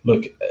rolls.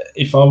 Look,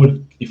 if I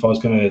was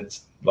going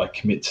to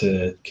commit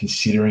to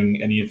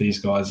considering any of these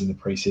guys in the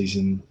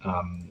preseason,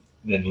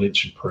 then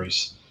Lynch and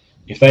Bruce,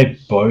 if they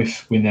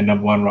both win their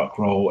number 1 ruck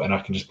roll and I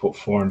can just put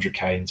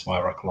 400k into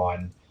my ruck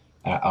line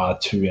at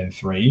R2 and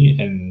 3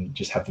 and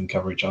just have them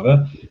cover each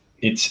other,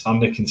 it's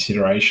under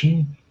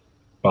consideration,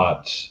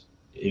 but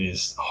it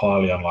is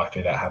highly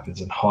unlikely that happens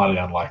and highly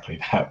unlikely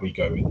that we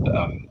go with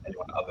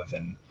anyone other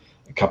than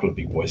a couple of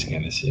big boys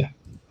again this year.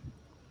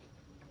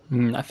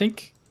 I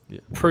think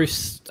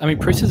Bruce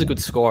is a good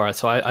scorer,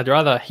 so I'd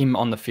rather him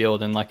on the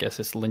field and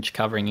SS Lynch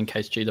covering in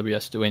case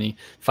GWS do any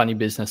funny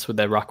business with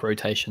their ruck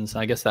rotations.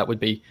 And I guess that would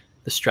be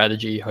the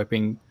strategy,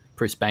 hoping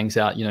Bruce bangs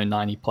out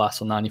 90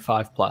 plus or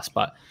 95 plus,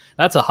 but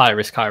that's a high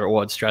risk, high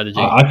reward strategy.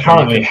 I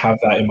currently have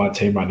that in my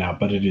team right now,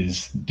 but it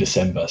is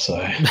December, so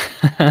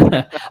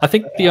I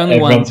think the only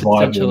one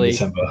potentially,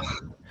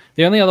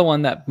 the only other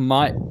one that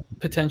might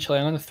potentially,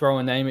 I'm going to throw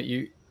a name at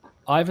you.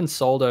 Ivan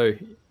Soldo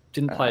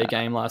didn't play a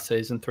game last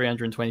season,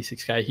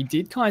 326k. He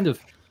did kind of,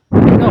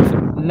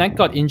 Nank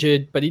got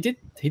injured, but he did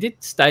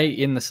stay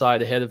in the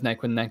side ahead of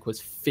Nank when Nank was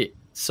fit.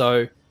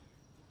 So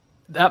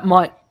that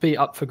might be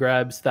up for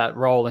grabs, that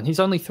role. And he's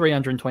only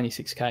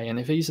 326k. And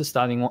if he's a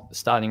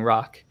starting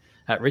ruck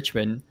at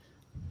Richmond,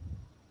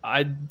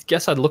 I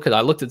guess I looked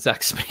at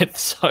Zach Smith.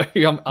 So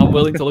I'm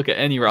willing to look at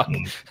any ruck.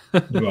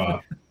 I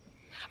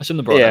shouldn't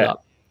have brought that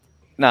up.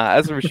 Nah,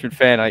 as a Richmond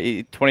fan,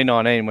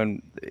 2019,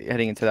 when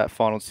heading into that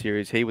final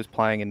series, he was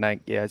playing and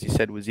Nank, as you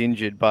said, was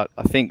injured. But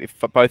I think if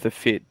both are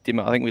fit,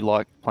 Dimmer, I think we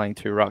like playing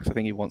 2 rucks. I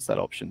think he wants that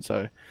option.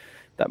 So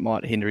that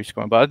might hinder his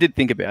scoring. But I did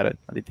think about it.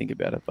 But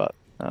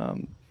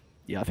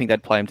I think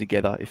they'd play them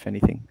together, if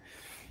anything.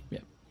 Yeah,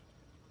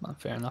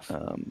 fair enough.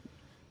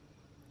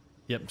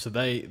 Yep, so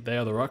they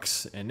are the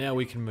rucks, and now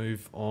we can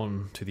move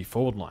on to the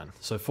forward line.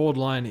 So forward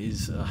line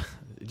is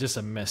just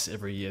a mess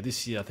every year.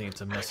 This year, I think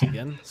it's a mess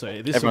again.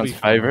 So this everyone's will be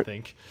fun, favourite. I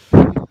think.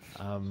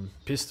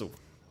 Pistol,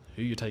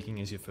 who are you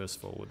taking as your first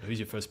forward? Who's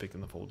your first pick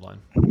in the forward line?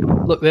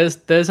 Look,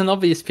 there's an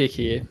obvious pick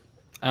here.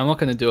 I'm not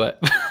going to do it.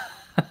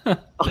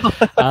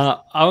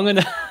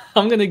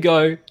 I'm gonna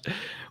go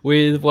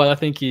with what I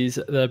think is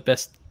the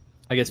best,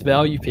 I guess,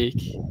 value pick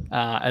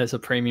as a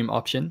premium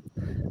option,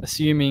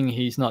 assuming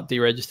he's not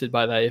deregistered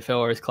by the AFL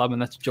or his club,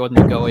 and that's Jordan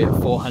McGoey at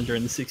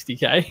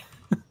 460k.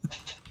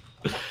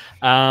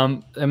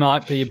 There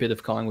might be a bit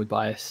of Collingwood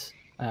bias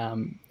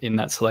in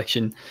that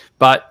selection,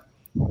 but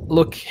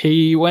Look,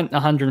 he went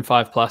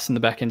 105 plus in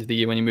the back end of the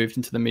year when he moved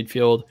into the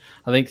midfield.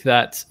 I think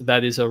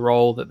that is a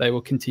role that they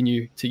will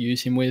continue to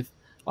use him with.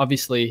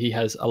 Obviously, he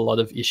has a lot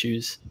of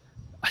issues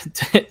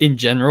in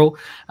general,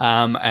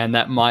 and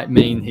that might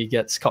mean he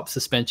gets cop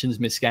suspensions,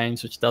 missed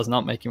games, which does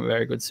not make him a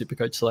very good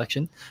Supercoach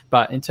selection.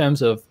 But in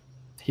terms of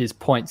his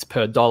points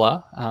per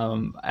dollar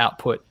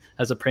output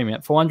as a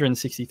premium,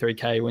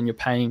 463k when you're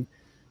paying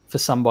for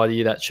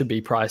somebody that should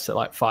be priced at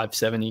like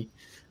 570.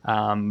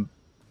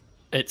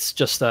 It's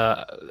just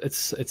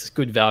it's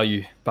good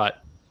value,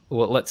 but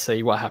let's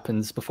see what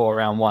happens before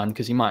round 1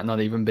 because he might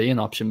not even be an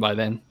option by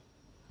then.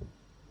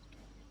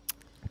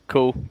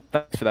 Cool.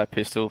 Thanks for that,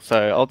 Pistol.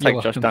 So I'll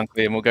take Josh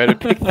Dunkley and we'll go to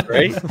pick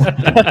 3.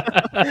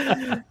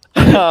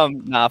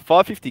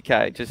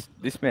 550k. Just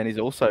this man is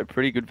also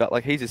pretty good.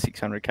 Like he's a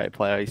 600k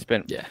player. He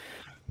spent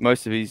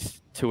most of his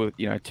 2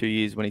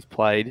 years when he's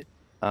played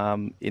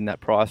in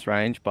that price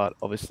range, but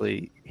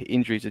obviously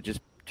injuries are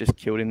just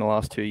killed him the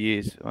last 2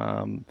 years.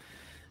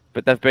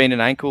 But they've been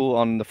an ankle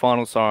on the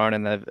final siren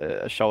and they've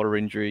a shoulder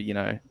injury,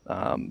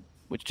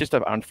 which just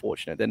are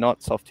unfortunate. They're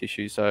not soft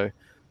tissue. So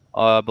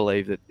I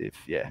believe that if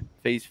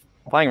he's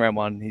playing round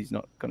 1, he's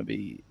going to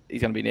be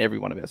in every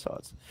one of our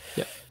sides.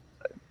 Yeah.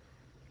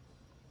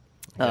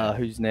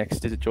 Who's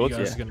next? Is it Jords?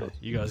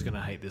 You guys are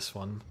gonna hate this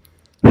one,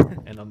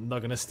 and I'm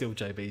not gonna steal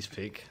JB's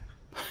pick.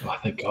 Oh,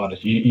 thank God!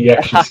 You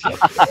actually scared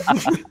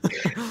me.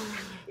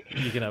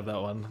 You can have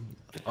that one.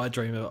 I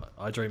dream of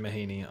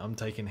Heaney. I'm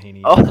taking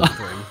Heaney.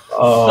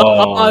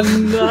 Oh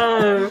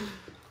no!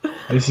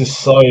 This is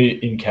so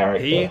in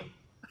character.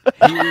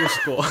 He will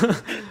score.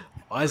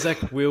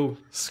 Isaac will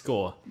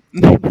score.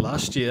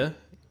 Last year,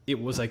 it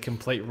was a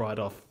complete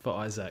write-off for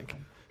Isaac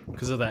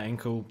because of that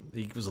ankle.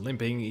 He was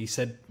limping. He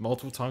said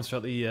multiple times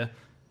throughout the year,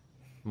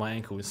 "My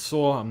ankle is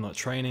sore. I'm not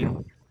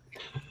training."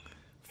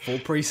 Full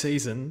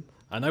preseason.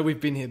 I know we've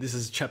been here. This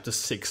is chapter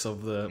 6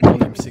 of the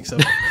volume 6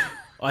 of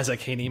Isaac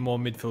Heaney, more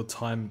midfield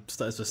time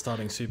as a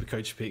starting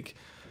Supercoach pick.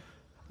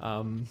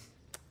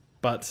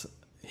 But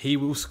he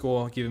will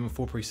score. Give him a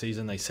full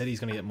preseason. They said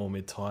he's going to get more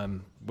mid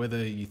time.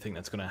 Whether you think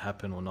that's going to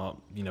happen or not,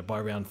 by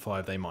round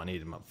 5 they might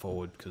need him up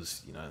forward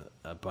because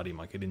a buddy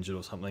might get injured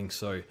or something.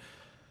 So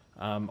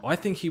I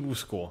think he will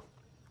score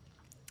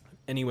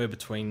anywhere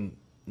between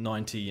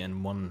 90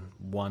 and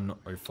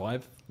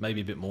 105,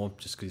 maybe a bit more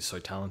just because he's so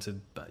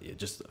talented. But yeah,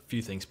 just a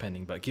few things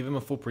pending. But give him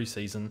a full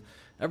preseason.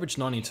 Averaged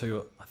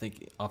 92, I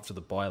think, after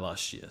the bye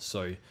last year.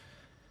 So,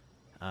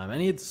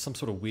 and he had some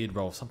sort of weird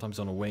role, sometimes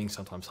on a wing,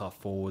 sometimes half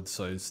forward.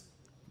 So it's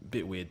a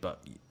bit weird,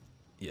 but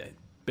yeah,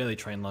 barely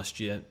trained last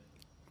year.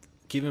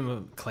 Give him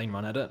a clean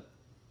run at it.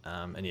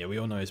 And yeah, we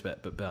all know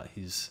about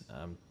his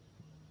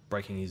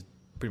pretty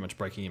much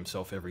breaking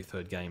himself every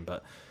third game,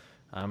 but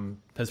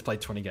has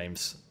played 20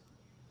 games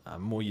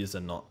more years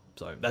than not.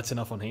 So that's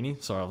enough on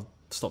Heaney. So I'll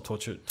stop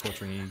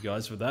torturing you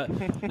guys with that.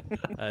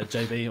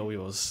 JB, all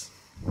yours.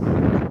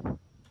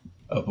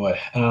 Oh boy.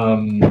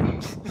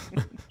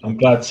 I'm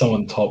glad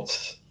someone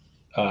topped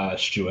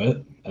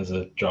Stuart as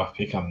a draft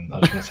pick. I'm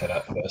just going to say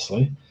that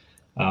firstly.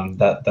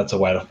 That's a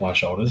weight off my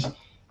shoulders.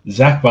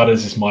 Zach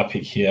Butters is my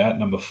pick here at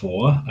number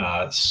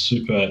 4.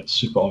 Super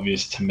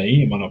obvious to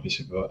me. It might not be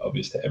super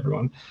obvious to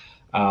everyone.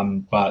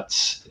 But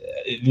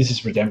this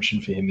is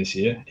redemption for him this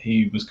year.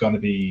 He was going to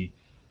be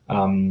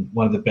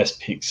one of the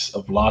best picks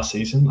of last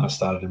season. I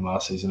started him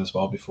last season as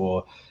well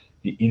before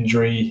the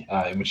injury,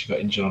 in which he got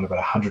injured on about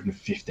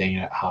 115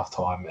 at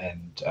halftime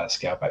and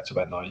scaled back to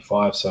about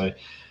 95. So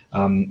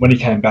when he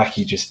came back,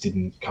 he just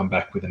didn't come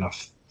back with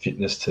enough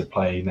fitness to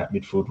play in that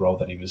midfield role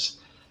that he was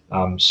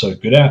so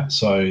good at.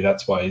 So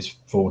that's why he's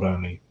forward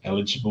only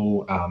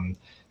eligible.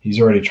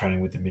 He's already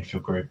training with the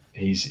midfield group.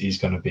 He's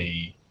going to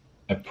be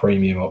a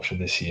premium option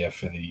this year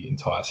for the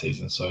entire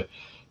season. So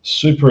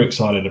super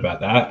excited about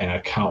that, and I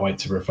can't wait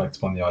to reflect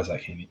upon the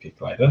Isaac Heaney pick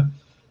later.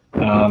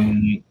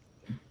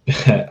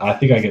 I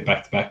think I get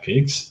back-to-back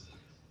picks.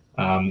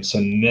 So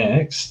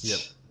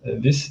next,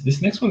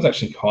 this next one's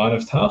actually kind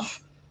of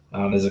tough.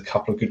 There's a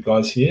couple of good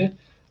guys here.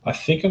 I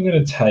think I'm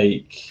going to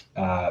take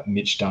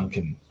Mitch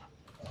Duncan,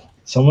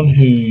 someone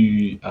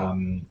who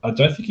I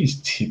don't think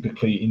he's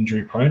typically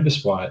injury prone,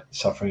 despite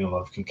suffering a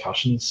lot of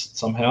concussions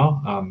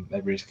somehow.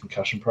 Maybe he's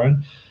concussion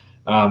prone.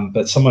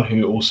 But someone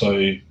who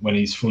also, when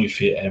he's fully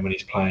fit and when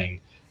he's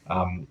playing,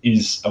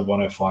 is a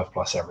 105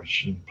 plus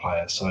average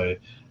player. So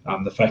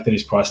the fact that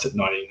he's priced at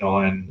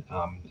 99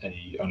 and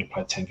he only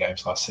played 10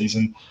 games last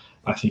season,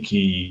 I think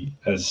he,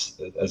 as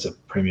a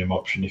premium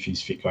option if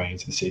he's fit going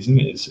into the season,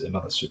 is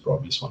another super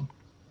obvious one.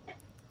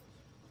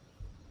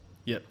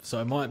 Yep. So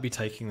I might be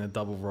taking the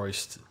double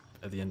roast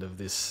at the end of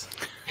this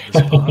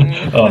part.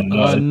 Oh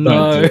no!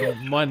 No. Don't do it.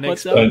 My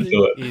next Don't pick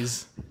do it.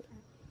 is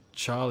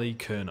Charlie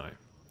Curnow.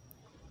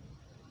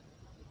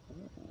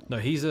 No,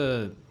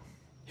 he'll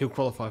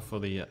qualify for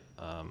the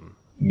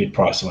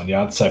Mid-price one.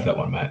 Yeah, I'd save that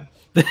one, mate.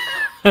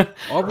 I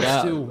will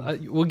still.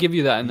 We'll give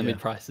you that in the mid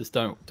prices.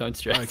 Don't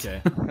stress.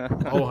 Okay,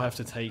 I'll have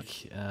to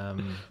take.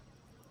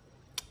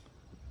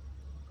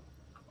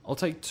 I'll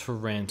take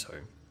Taranto.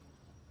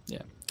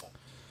 Yeah.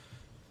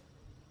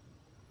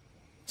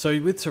 So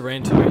with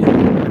Taranto,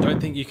 I don't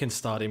think you can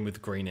start him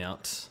with Green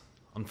out,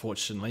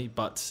 unfortunately,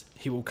 but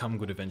he will come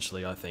good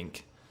eventually, I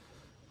think.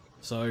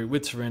 So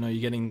with Taranto,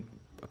 you're getting,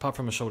 apart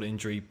from a shoulder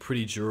injury,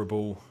 pretty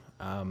durable.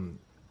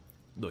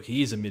 Look,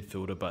 he is a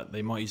midfielder, but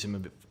they might use him a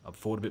bit up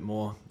forward a bit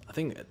more. I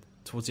think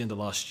towards the end of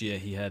last year,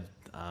 he had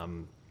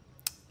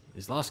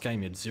his last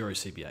game, he had 0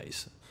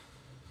 CBAs.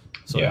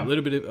 So a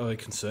little bit of a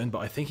concern, but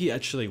I think he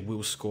actually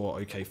will score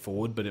okay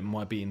forward, but it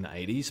might be in the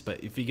 80s.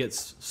 But if he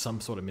gets some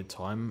sort of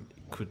mid-time,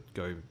 it could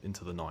go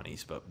into the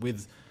 90s. But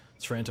with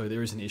Taranto,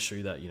 there is an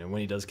issue that,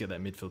 when he does get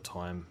that midfield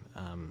time,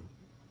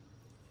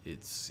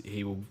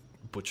 he will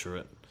butcher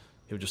it.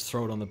 He'll just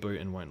throw it on the boot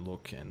and won't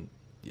look, and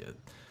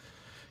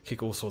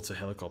kick all sorts of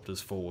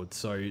helicopters forward.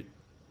 So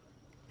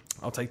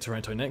I'll take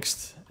Taranto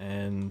next,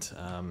 and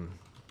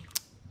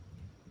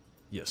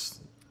yes.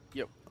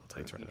 Yep. I'll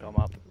take Taranto. I'm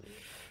up.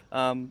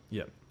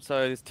 Yep. So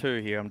there's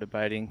 2 here I'm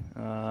debating.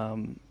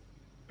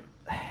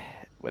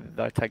 Whether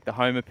they take the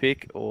homer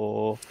pick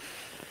or...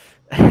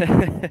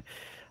 I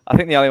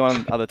think the only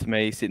one other to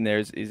me sitting there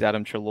is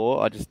Adam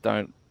Treloar. I just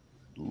don't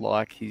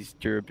like his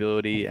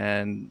durability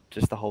and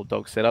just the whole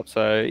dog setup.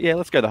 So, yeah,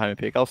 let's go the homer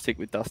pick. I'll stick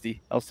with Dusty.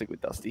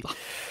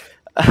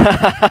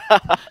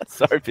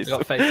 Sorry, Pistol. You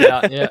got faked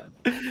out, yeah.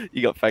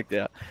 You got faked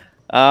out.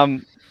 I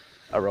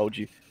rolled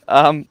you.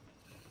 Look,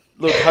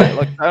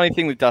 the only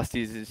thing with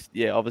Dusty is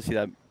obviously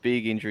that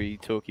big injury he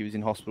took. He was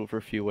in hospital for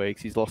a few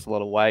weeks. He's lost a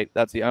lot of weight.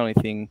 That's the only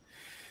thing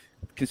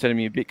concerning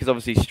me a bit, because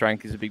obviously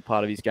strength is a big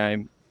part of his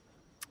game.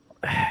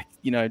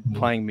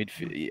 Playing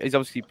midfield, he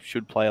obviously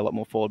should play a lot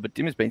more forward. But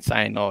Dim has been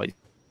saying, he's going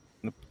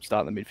to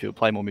start in the midfield,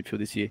 play more midfield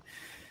this year.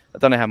 I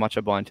don't know how much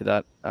I buy into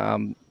that.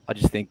 I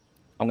just think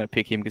I'm going to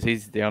pick him because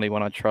he's the only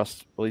one I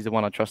trust. Well, he's the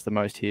one I trust the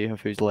most here of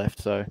who's left.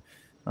 So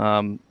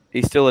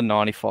he's still a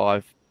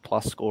 95+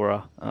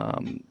 scorer.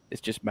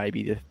 It's just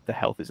maybe the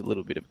health is a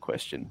little bit of a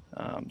question.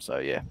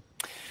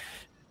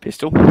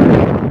 Pistol.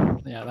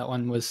 Yeah, that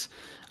one was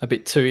a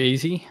bit too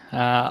easy.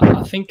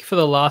 I think for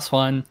the last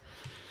one,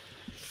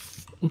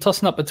 I'm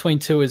tossing up between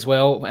 2 as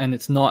well, and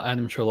it's not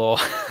Adam Treloar.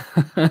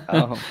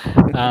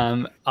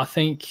 I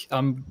think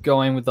I'm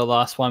going with the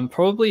last one,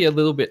 probably a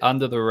little bit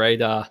under the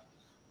radar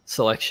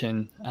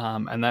selection,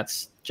 and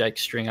that's Jake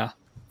Stringer,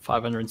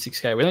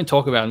 506k. We don't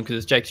talk about him because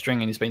it's Jake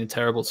Stringer and he's been a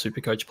terrible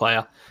Supercoach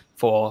player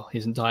for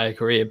his entire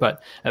career.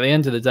 But at the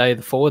end of the day,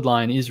 the forward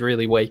line is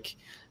really weak.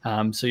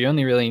 So you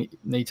only really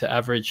need to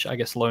average, I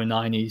guess, low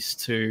 90s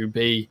to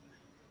be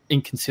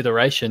in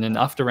consideration. And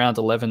after round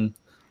 11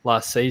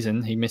 last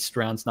season, he missed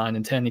rounds 9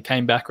 and 10. He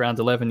came back round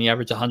 11. He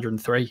averaged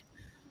 103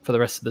 for the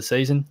rest of the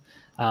season.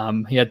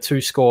 He had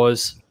 2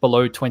 scores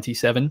below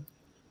 27,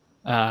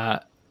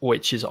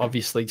 which is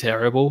obviously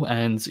terrible.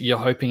 And you're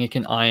hoping he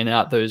can iron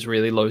out those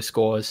really low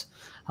scores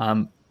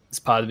as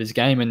part of his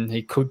game. And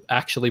he could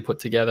actually put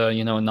together, a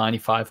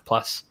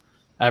 95+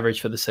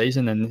 average for the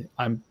season. And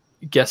I'm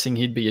guessing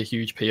he'd be a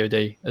huge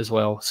POD as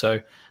well. So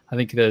I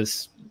think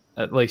there's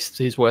at least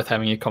he's worth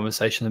having a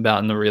conversation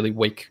about in a really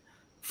weak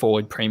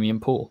forward premium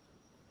pool.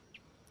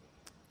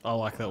 I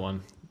like that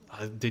one.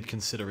 I did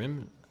consider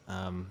him.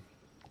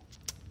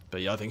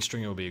 But yeah, I think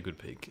Stringer will be a good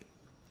pick.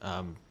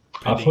 I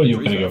thought you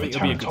were going to go with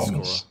Taron Thomas.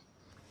 Scorer.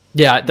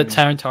 Yeah, the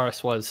Taron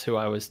Torres was who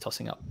I was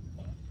tossing up.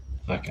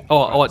 Okay.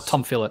 Oh,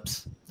 Tom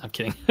Phillips. I'm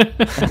kidding. No,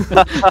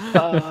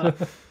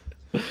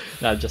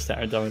 just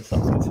Taron Thomas I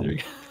was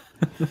considering.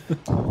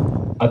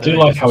 I do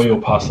like how we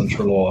all passed on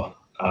Treloar.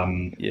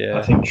 Yeah.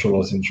 I think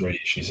Treloar's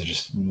injury issues are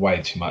just way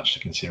too much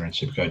to consider in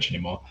Supercoach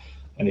anymore.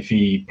 And if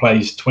he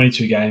plays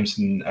 22 games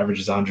and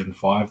averages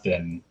 105,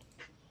 then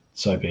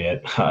so be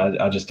it.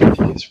 I just don't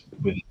think it's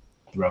within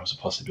the realms of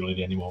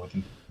possibility anymore with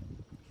him.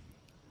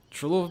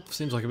 Treloar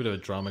seems like a bit of a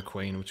drama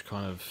queen, which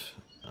kind of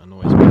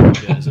annoys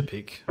me as a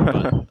pick.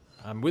 But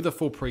with a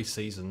full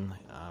pre-season,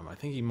 I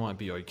think he might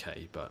be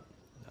okay, but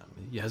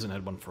he hasn't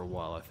had one for a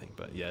while, I think.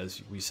 But yeah,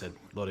 as we said,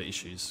 a lot of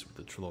issues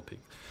with the Treloar pick.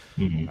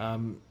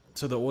 Mm-hmm.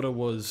 So the order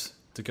was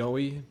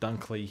DeGoey,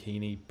 Dunkley,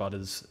 Heaney,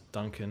 Butters,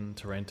 Duncan,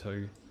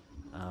 Taranto,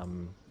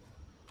 and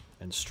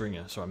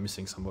Stringer. So I'm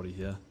missing somebody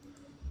here.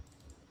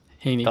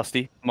 Heaney.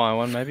 Dusty, my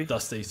one maybe.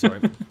 Dusty,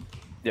 sorry.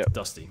 Yep.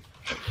 Dusty.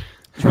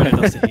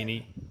 Taranto, Dusty,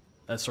 Heaney.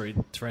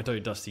 Taranto,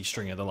 Dusty,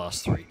 Stringer, the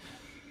last 3.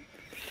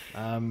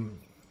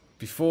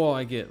 Before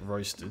I get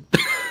roasted,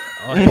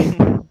 as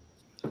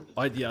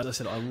I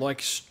said, I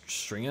like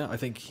Stringer. I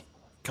think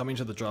coming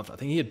to the draft, I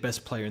think he had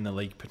best player in the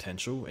league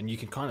potential, and you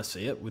can kind of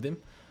see it with him.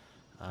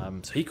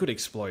 So he could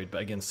explode,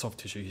 but again, soft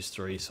tissue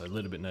history, so a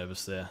little bit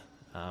nervous there.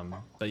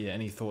 But yeah,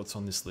 any thoughts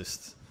on this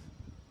list?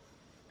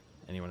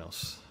 Anyone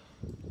else?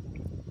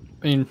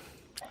 I mean,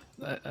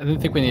 I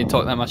don't think we need to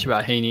talk that much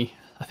about Heaney.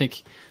 I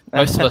think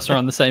most of us are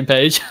on the same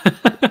page.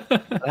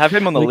 I have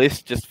him on the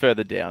list just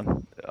further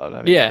down.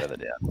 Yeah.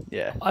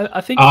 Yeah.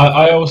 I think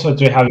I also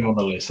do have him on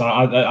the list.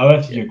 I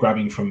don't think you're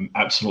grabbing from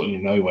absolutely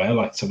nowhere,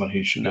 like someone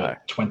who should go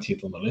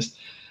 20th on the list.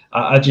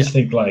 I just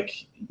think,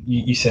 like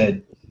you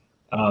said,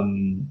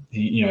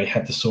 he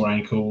had the sore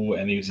ankle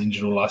and he was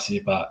injured all last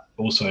year, but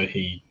also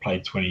he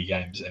played 20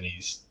 games and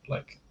he's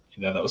like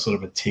that was sort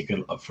of a tick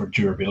for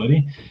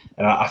durability.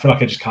 And I feel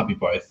like it just can't be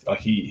both. Like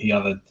he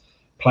either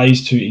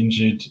plays too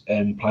injured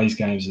and plays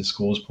games and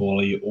scores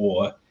poorly,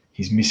 or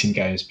he's missing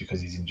games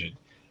because he's injured.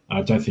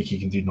 I don't think he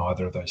can do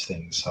neither of those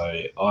things.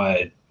 So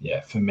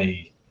for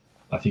me,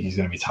 I think he's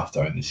going to be tough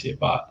to own this year.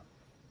 But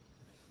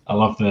I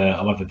love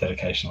the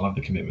dedication. I love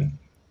the commitment.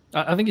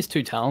 I think he's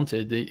too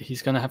talented.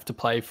 He's going to have to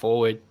play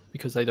forward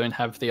because they don't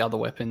have the other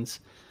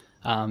weapons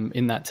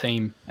in that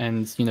team.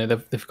 And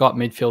they've got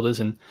midfielders,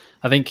 and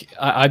I think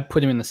I'd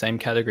put him in the same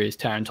category as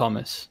Taron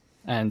Thomas.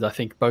 And I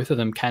think both of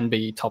them can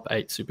be top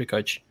 8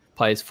 Supercoach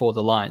players for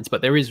the Lions,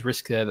 but there is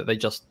risk there that they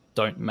just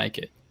don't make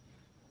it.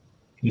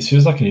 This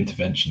feels like an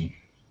intervention.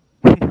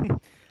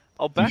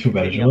 I'll back him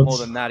up more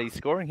than that. His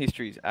scoring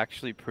history is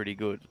actually pretty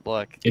good.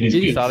 Like, it is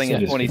good. Starting in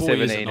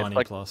 2017, it's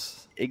like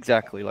plus.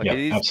 Exactly. Like, yeah, it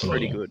is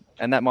absolutely. pretty good,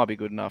 and that might be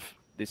good enough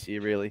this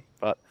year, really.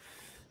 But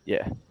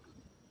yeah,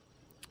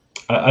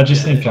 I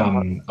just think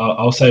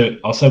I'll say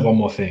one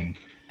more thing.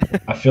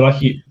 I feel like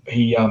he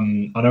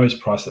I know he's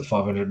priced at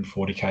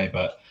 540k,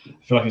 but I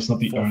feel like it's not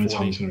the only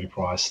time he's going to be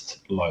priced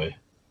low.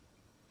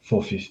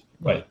 450.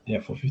 Wait, yeah,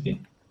 450.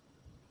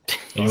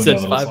 He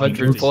says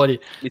 540.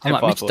 I'm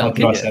like, Mitch Duncan.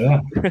 Did I say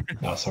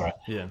that? No, sorry.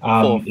 Yeah.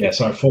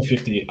 Sorry,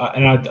 450.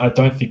 And I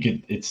don't think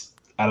it's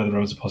out of the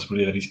realms of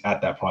possibility that he's at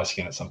that price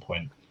again at some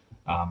point,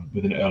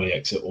 with an early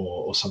exit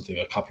or something.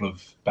 A couple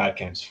of bad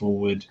games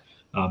forward.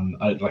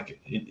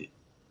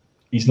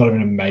 He's not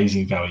an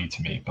amazing value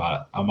to me,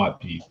 but I might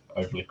be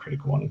overly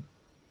critical on him.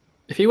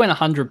 If he went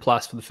 100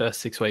 plus for the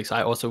first 6 weeks,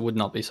 I also would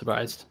not be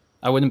surprised.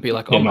 I wouldn't be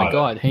like, oh my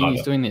God,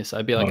 he's doing this.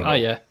 I'd be like, oh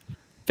yeah,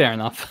 fair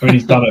enough. I mean,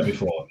 he's done it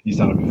before.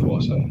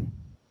 So.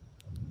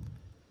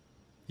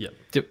 Yeah.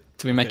 Do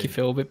we make you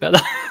feel a bit better?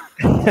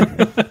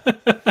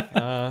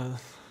 I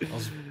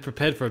was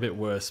prepared for a bit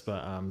worse,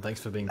 but thanks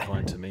for being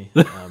kind to me.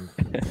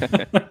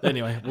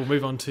 Anyway, we'll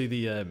move on to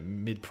the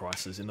mid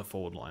prices in the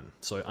forward line.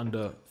 So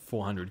under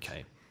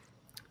 400k.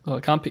 Well, I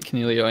can't pick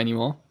Canelio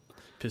anymore.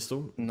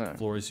 Pistol, no.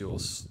 Floor is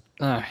yours.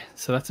 No,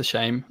 so that's a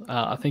shame.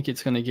 I think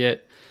it's going to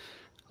get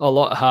a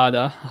lot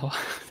harder.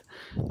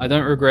 I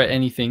don't regret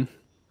anything,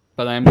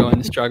 but I am going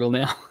to struggle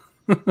now.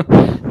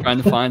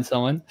 Trying to find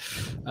someone.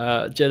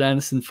 Jed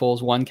Anderson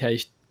falls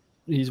 1k.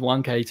 He's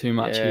 1k too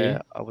much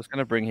here. I was going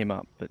to bring him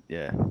up, but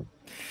yeah.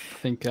 I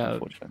think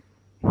that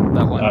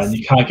one.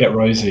 You can't get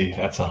Rosie.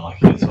 That's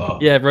unlucky as well.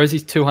 Yeah,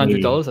 Rosie's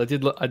 $200.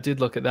 I did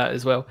look at that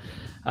as well.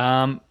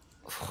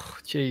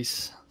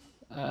 Jeez.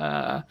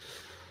 I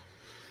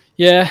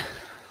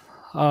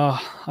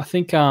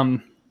think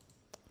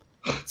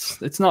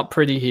it's not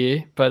pretty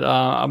here, but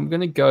I'm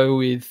going to go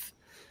with,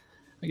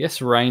 I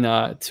guess,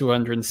 Rayner,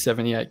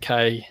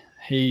 278k.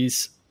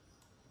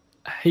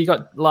 He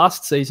got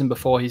last season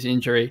before his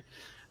injury.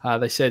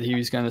 They said he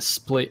was going to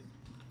split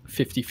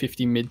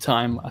 50-50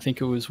 mid-time. I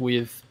think it was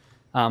with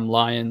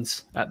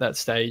Lions at that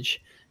stage.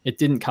 It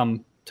didn't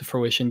come to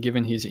fruition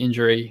given his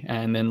injury,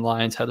 and then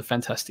Lions had a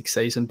fantastic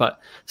season. But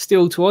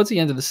still, towards the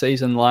end of the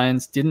season,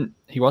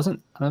 he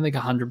wasn't, I don't think,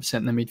 100%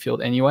 in the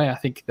midfield anyway. I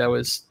think there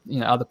was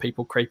other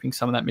people creeping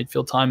some of that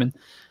midfield time. And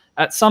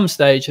at some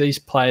stage, these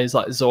players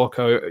like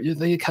Zorko,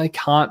 they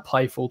can't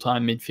play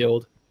full-time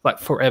midfield like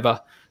forever.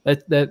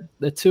 They're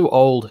too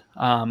old,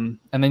 and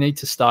they need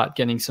to start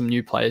getting some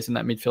new players in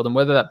that midfield. And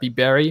whether that be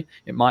Berry,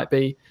 it might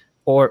be,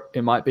 or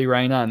it might be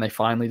Rayner, and they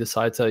finally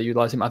decide to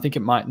utilize him. I think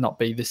it might not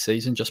be this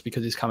season just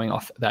because he's coming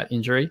off that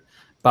injury.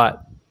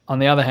 But on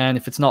the other hand,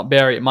 if it's not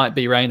Berry, it might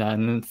be Rayner.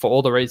 And for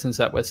all the reasons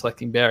that we're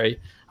selecting Berry,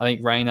 I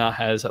think Rayner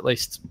has at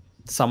least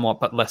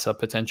somewhat but lesser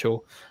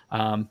potential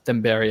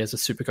than Berry as a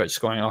Supercoach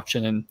scoring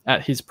option. And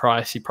at his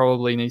price, he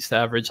probably needs to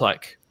average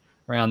like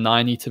around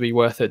 90 to be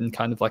worth it, and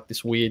kind of like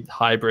this weird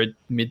hybrid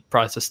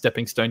mid-price, a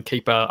stepping stone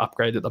keeper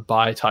upgrade at the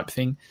buy type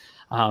thing.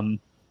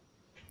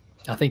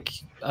 I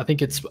think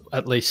it's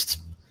at least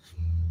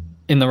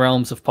in the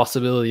realms of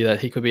possibility that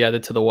he could be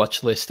added to the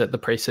watch list at the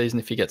preseason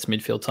if he gets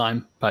midfield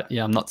time. But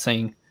yeah, I'm not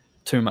seeing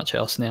too much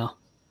else now.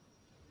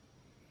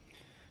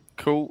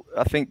 Cool.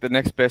 I think the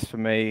next best for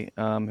me,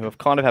 who I've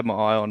kind of had my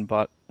eye on,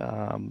 but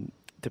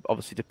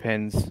obviously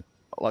depends,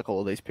 like all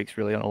of these picks,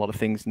 really, on a lot of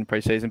things in the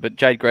preseason. But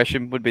Jade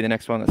Gresham would be the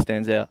next one that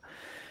stands out.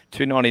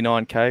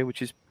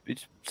 299k,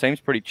 it seems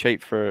pretty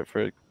cheap for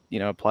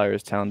a player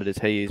as talented as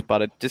he is,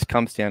 but it just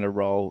comes down to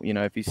role.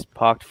 If he's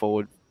parked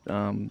forward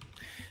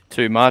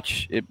too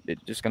much,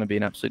 it's just going to be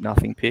an absolute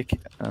nothing pick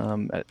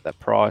at that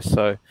price.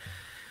 So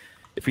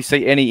if we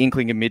see any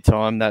inkling of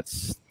mid-time,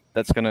 that's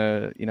going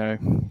to,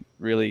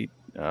 really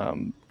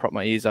prop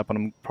my ears up, and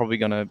I'm probably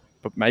going to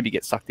maybe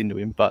get sucked into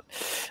him. But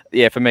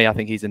yeah, for me, I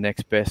think he's the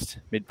next best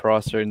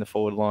mid-pricer in the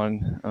forward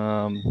line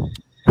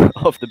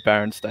of the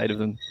barren state of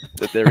them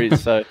that there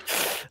is. So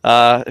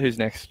who's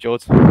next,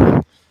 Jords?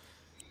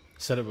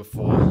 Said it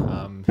before,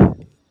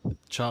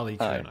 Charlie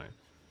Curnow.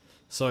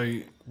 So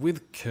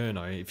with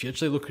Curnow, if you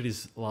actually look at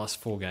his last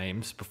 4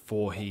 games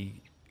before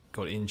he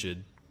got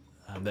injured,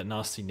 that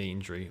nasty knee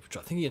injury, which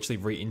I think he actually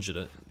re-injured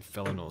it,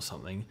 fell in or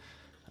something.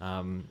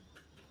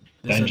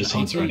 Dangerous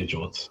answer, Andy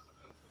Jords.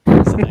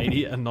 There's an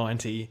 80, a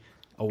 90,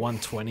 a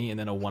 120, and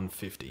then a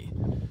 150.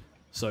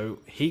 So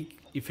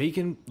if he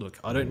can look,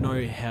 I don't know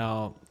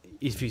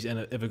if he's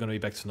ever going to be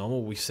back to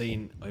normal. We've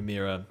seen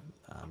O'Meara,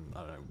 I don't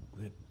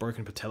know,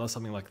 broken patella,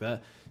 something like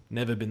that.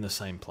 Never been the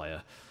same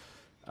player.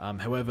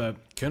 However,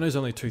 Kerno's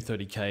only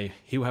 230k.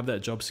 He'll have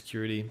that job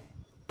security.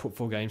 Put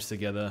 4 games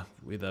together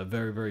with a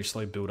very, very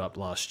slow build-up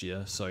last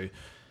year. So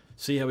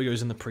see how he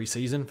goes in the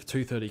preseason. For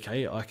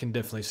 230k, I can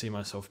definitely see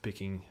myself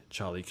picking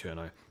Charlie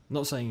Curnow.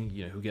 Not saying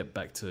he'll get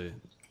back to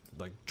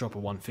like drop a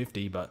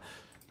 150, but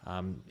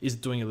is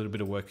doing a little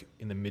bit of work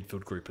in the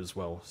midfield group as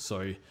well.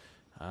 So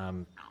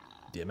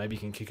maybe he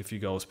can kick a few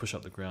goals, push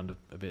up the ground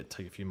a bit,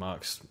 take a few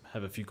marks,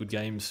 have a few good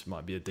games.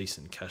 Might be a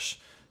decent cash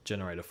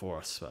generator for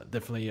us. But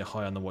definitely a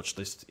high on the watch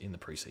list in the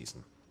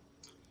preseason.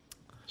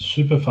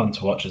 Super fun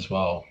to watch as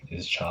well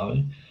is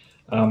Charlie.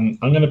 I'm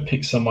going to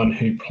pick someone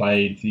who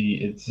played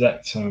the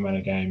exact same amount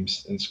of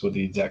games and scored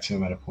the exact same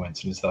amount of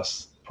points and is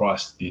thus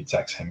priced the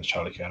exact same as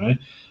Charlie Curnow.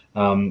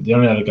 The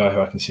only other guy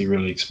who I can see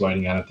really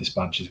exploding out of this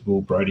bunch is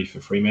Will Brodie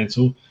for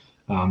Fremantle.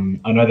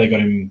 I know they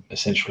got him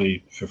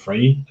essentially for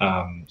free,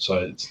 so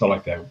it's not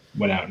like they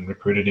went out and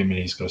recruited him and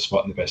he's got a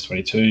spot in the best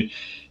 22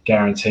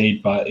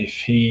 guaranteed. But if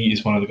he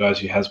is one of the guys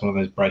who has one of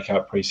those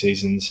breakout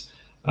preseasons,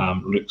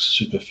 looks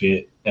super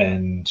fit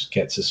and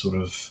gets a sort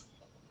of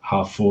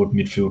half-forward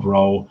midfield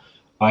role,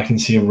 I can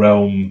see a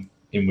realm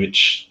in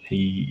which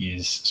he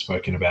is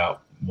spoken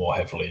about more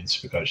heavily in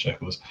Supercoach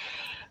circles.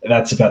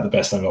 That's about the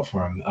best I got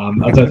for him.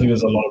 I don't think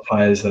there's a lot of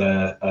players that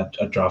are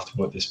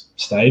draftable at this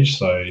stage,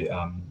 so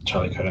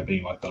Charlie Curnow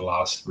being like the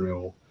last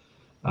real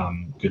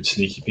good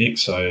sneaky pick.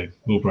 So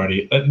Will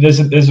Brodie,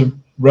 there's a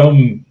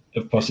realm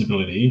of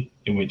possibility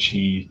in which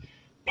he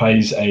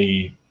plays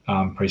a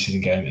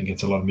preseason game and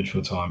gets a lot of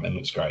midfield time and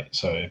looks great.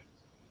 So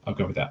I'll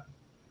go with that.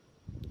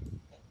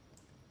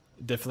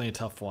 Definitely a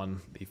tough one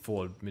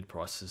before mid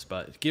prices,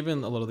 but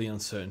given a lot of the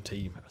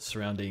uncertainty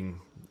surrounding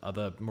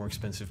other more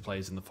expensive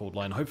players in the forward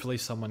line, hopefully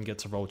someone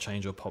gets a role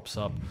change or pops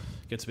up,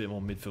 gets a bit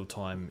more midfield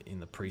time in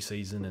the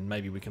preseason, and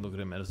maybe we can look at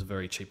him as a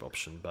very cheap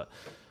option. But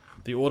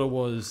the order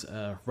was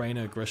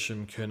Rayner,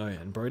 Gresham, Curnow,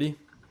 and Brodie.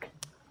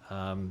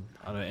 I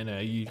don't know, Eno,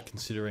 are you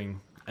considering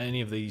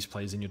any of these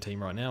players in your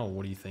team right now, or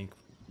what do you think?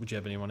 Would you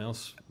have anyone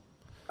else?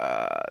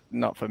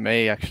 Not for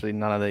me, actually.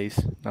 None of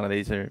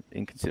these are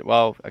in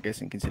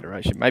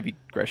consideration. Maybe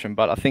Gresham,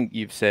 but I think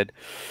you've said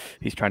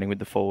he's training with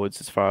the forwards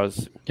as far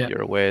as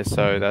you're aware.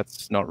 So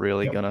that's not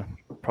really gonna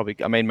probably.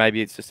 I mean, maybe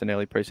it's just an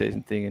early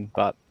preseason thing,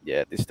 but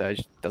at this stage,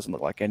 it doesn't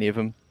look like any of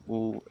them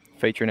will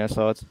feature in our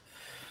sides.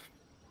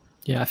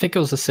 Yeah, I think it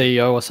was the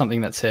CEO or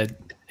something that said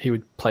he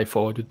would play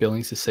forward with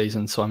Billings this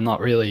season. So I'm not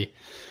really.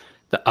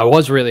 I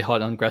was really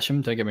hot on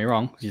Gresham, don't get me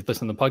wrong. You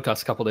listened to the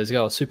podcast a couple of days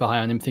ago. I was super high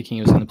on him, thinking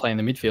he was going to play in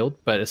the midfield.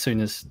 But as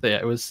soon as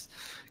it was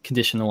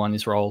conditional on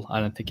his role, I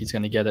don't think he's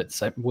going to get it.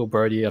 So Will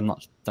Brodie, don't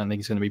think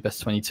he's going to be best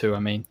 22. I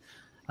mean,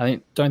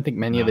 don't think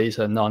many of these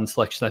are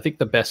non-selection. I think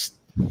the best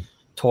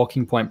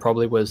talking point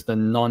probably was the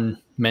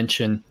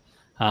non-mention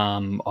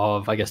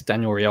of, I guess,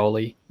 Daniel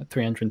Rioli at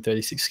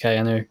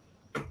 336k.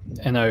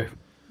 I know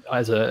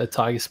as a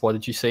target spot,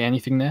 did you see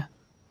anything there?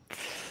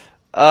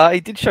 He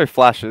did show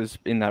flashes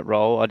in that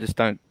role. I just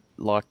don't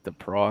like the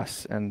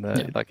price and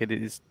it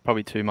is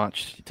probably too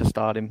much to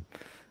start him.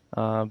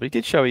 But he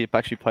did show he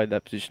actually played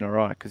that position all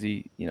right because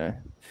he,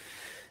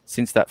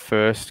 since that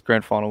first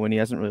grand final win, he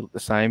hasn't really looked the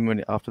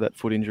same after that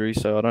foot injury.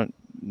 So I don't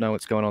know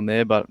what's going on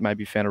there, but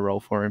maybe found a role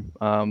for him.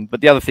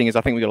 But the other thing is,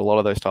 I think we got a lot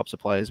of those types of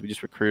players. We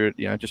just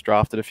recruited, just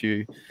drafted a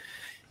few,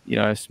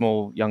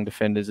 small young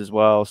defenders as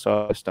well.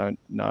 So I just don't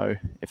know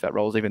if that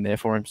role's even there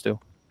for him still.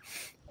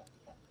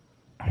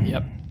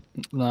 Yep.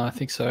 No, I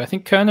think so. I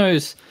think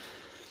Curnow's.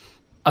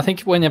 I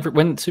think when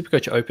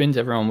Supercoach opened,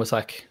 everyone was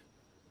like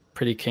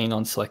pretty keen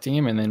on selecting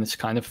him, and then it's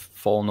kind of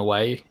fallen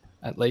away,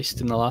 at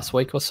least in the last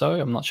week or so.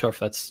 I'm not sure if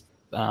that's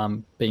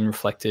been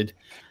reflected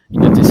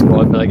in the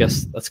Discord, but I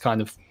guess that's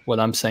kind of what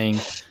I'm seeing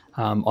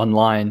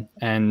online.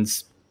 And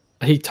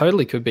he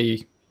totally could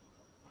be,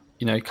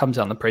 comes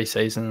out in the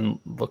preseason and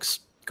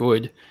looks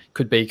good.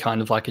 Could be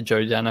kind of like a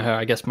Joe Danaher.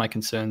 I guess my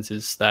concerns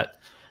is that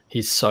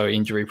he's so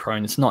injury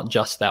prone. It's not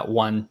just that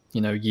one,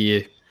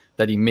 year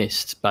that he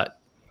missed, but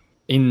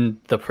in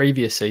the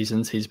previous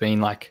seasons, he's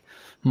been like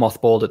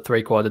mothballed at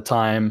 3/4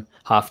 time,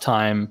 half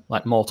time,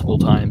 like multiple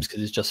times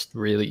because he's just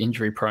really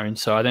injury prone.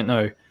 So I don't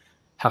know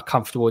how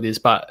comfortable it is,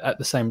 but at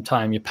the same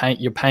time, you're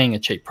paying a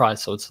cheap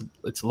price, so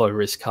it's low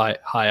risk,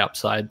 high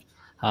upside.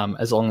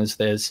 As long as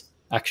there's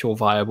actual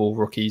viable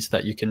rookies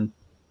that you can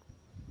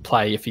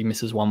play if he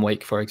misses 1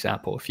 week, for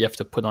example. If you have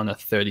to put on a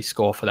 30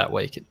 score for that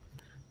week, it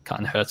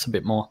kind of hurts a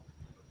bit more.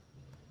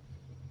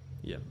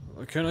 Yeah,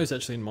 Curnow's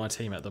actually in my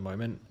team at the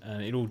moment,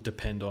 and it'll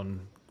depend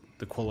on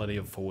the quality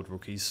of forward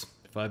rookies.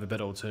 If I have a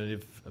better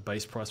alternative, a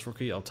base price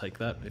rookie, I'll take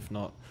that. If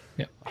not,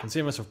 I can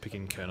see myself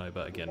picking Curnow,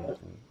 but again,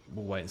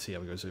 we'll wait and see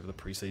how he goes over the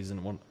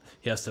preseason.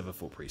 He has to have a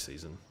full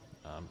preseason.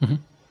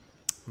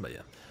 But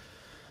yeah.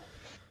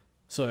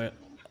 So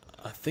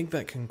I think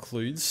that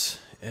concludes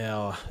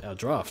our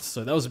draft.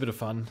 So that was a bit of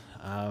fun.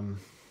 I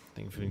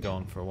think we've been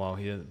going for a while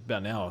here,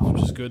 about an hour,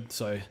 which is good.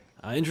 So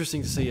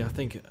Interesting to see. I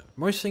think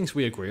most things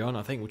we agree on,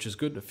 I think, which is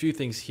good. A few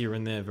things here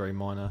and there, very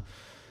minor.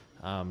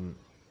 A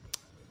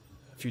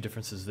few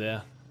differences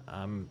there.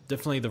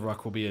 Definitely the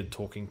ruck will be a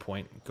talking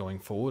point going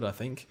forward, I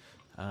think.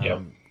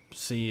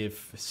 See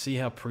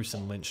how Bruce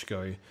and Lynch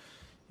go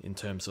in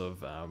terms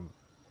of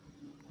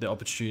the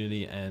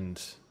opportunity and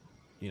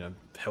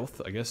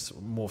health, I guess,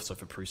 more so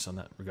for Bruce on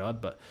that regard.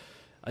 But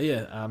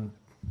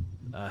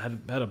had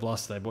a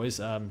blast today, boys.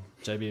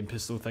 JB and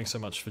Pistol, thanks so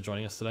much for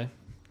joining us today.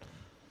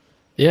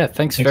 Yeah,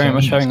 thanks very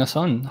much for having us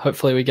on.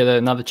 Hopefully we get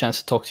another chance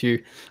to talk to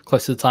you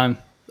close to the time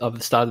of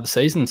the start of the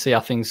season and see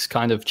how things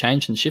kind of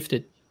changed and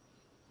shifted.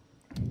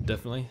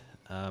 Definitely.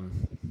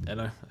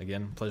 Eno,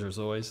 again, pleasure as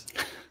always.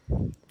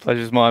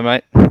 Pleasure's mine,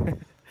 mate.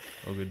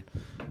 All good.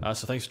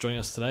 So thanks for joining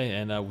us today,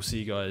 and we'll see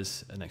you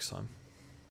guys next time.